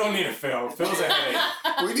 What You don't tattoo- need a Phil. Phil's a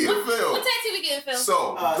headache. We need a What Phil. tattoo we getting, Phil?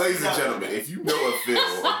 So, ladies and yeah. gentlemen, if you know a Phil,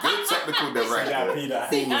 a good technical See that, director Peter?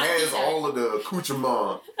 who has all of the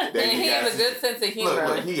accoutrement that And he has a good sense of humor.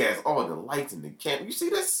 Look, he has all the lights and the camera. You see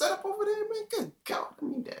that setup over there, man? Good God, I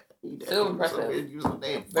need that. So impressive. Use a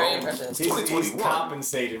damn Very phone. impressive. It's He's 2021.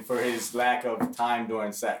 compensating for his lack of time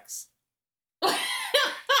during sex.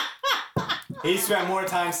 He spent more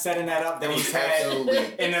time setting that up than That he's was had absolutely,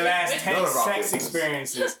 in the last 10 None of our sex business.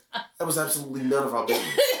 experiences. that was absolutely none of our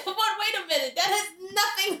business. But wait a minute. That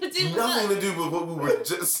has nothing to do with Nothing us. to do with what we were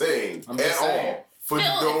just saying I'm at just saying. all. For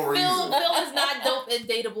Phil, no reason. Phil is not dope and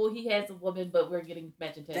dateable. He has a woman, but we're getting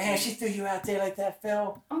mentioned tattoos. Damn, she threw you out there like that,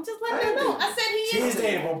 Phil. I'm just letting her know. I said he She is is.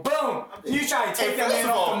 dateable. Boom! You try to take Hey, that man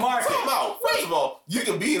off the market. time out. First of all, you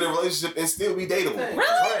can be in a relationship and still be dateable. That's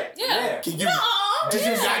Really? right. Yeah. Can you? No. Did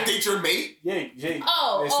you Yeah. not date your mate? Yeah, yeah.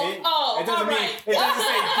 Oh, You see? It doesn't all mean right. it doesn't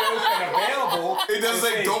say dope and available. It doesn't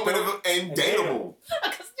say says dope and dateable.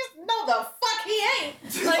 Because just no, the fuck he ain't.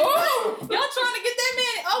 Like, Ooh. y'all trying to get that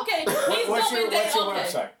man? Okay, he's What's dope your- and what's your dateable.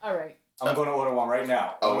 website? All right. I'm going to order one right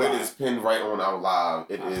now. Oh, it is pinned right on our live.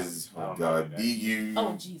 It is I don't God, know. DU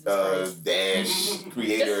Oh, Jesus Christ. dash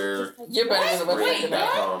creator. You're better than the Wait, website. what? than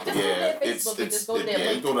that. Just go to Yeah, their it's Facebook and it's just go to their yeah,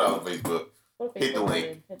 link. go to our Facebook. Go to Hit the Facebook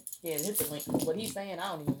link. and hit the link. What he's saying, I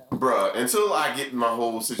don't even know. Bruh, until I get my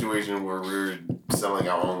whole situation where we're selling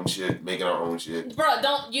our own shit, making our own shit, Bruh,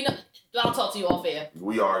 don't you know? I'll talk to you off air.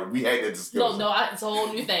 we had that discussion. No, it's a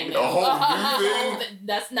whole new thing. A whole new thing?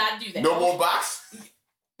 Let's not do that. No more box?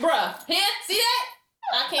 Bruh, here, see that?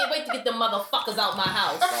 I can't wait to get them motherfuckers out my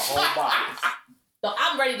house. The whole box. So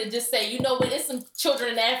I'm ready to just say, you know what? It's some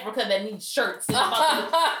children in Africa that need shirts.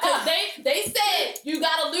 Because they said you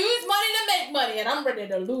gotta lose money to make money, and I'm ready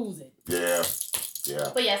to lose it. Yeah. Yeah.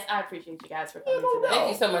 But yes, I appreciate you guys for coming no today. doubt.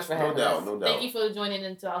 Thank you so much for No having doubt, us. no doubt. Thank you for joining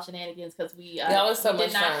into our shenanigans because we That was so we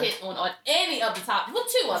did much not fun. hit on any of the topics. Well,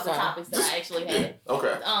 two of the Fun. topics that I actually had.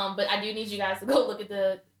 Okay. But I do need you guys to go look at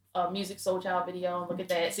the Music Soul Child video and look at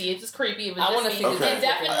that. See, it's just creepy. It was I just wanna me. see the And Okay.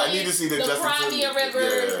 definitely I need to see the Justin Crimea Timberlake.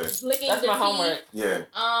 River licking That's the my teeth. homework.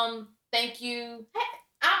 Yeah. Thank you.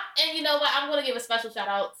 And you know what? I'm gonna give a special shout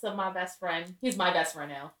out to my best friend. He's my best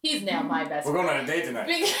friend now. He's now my best We're friend. going on a date tonight.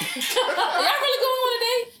 Are y'all really going on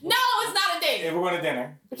a date? No, it's not a date. If we're going to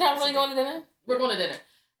dinner. But y'all really going to dinner? We're going to dinner.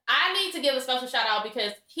 I need to give a special shout out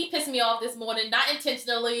because he pissed me off this morning, not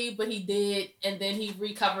intentionally, but he did, and then he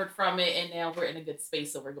recovered from it, and now we're in a good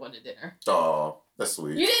space, so we're going to dinner. Oh, that's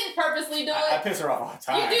sweet. You didn't purposely do I it, piss her off all the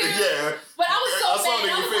time. You do. Yeah. but I was so I saw mad. it in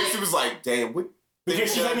I your was face. like, He was like, damn, what?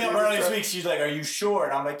 Because she let me up early this week. She's like, "Are you sure?"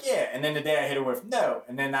 And I'm like, "Yeah." And then the day I hit her with no.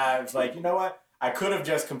 And then I was like, "You know what? I could have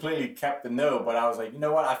just completely kept the no, but I was like, you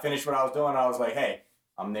know what? I finished what I was doing. I was like, hey,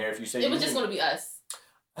 I'm there if you say it you was just need going to be us.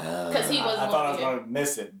 me." Because he wasn't I thought I was gonna going to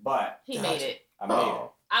miss it, but He made it. I made it.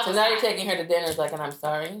 Oh. I So was now you're not. taking her to dinner, like, and I'm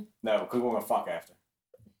sorry. No, because we're going to fuck after.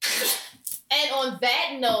 And on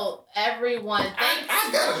that note, everyone, thanks I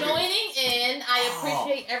gotta for be- joining in. I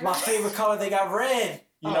appreciate My everyone. favorite color, they got red.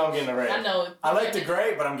 You know I'm getting the red. I know. I like the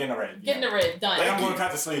gray, but I'm getting the red. Getting the red done. Like, I'm Thank going you. to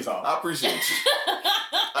cut the sleeves off. I appreciate you.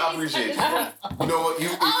 I appreciate you. You know what?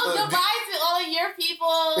 Goodbye to all of your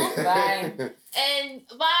people. Bye. And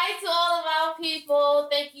bye to all of our people.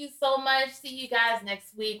 Thank you so much. See you guys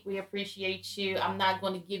next week. We appreciate you. I'm not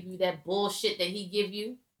going to give you that bullshit that he give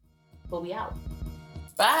you. But we out.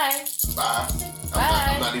 Bye. Bye. Bye.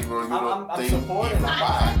 I'm not even going to do I'm no thing. supporting.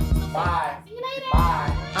 Bye. Bye. See you later.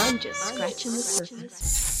 Bye. I'm just scratching the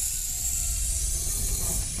surface.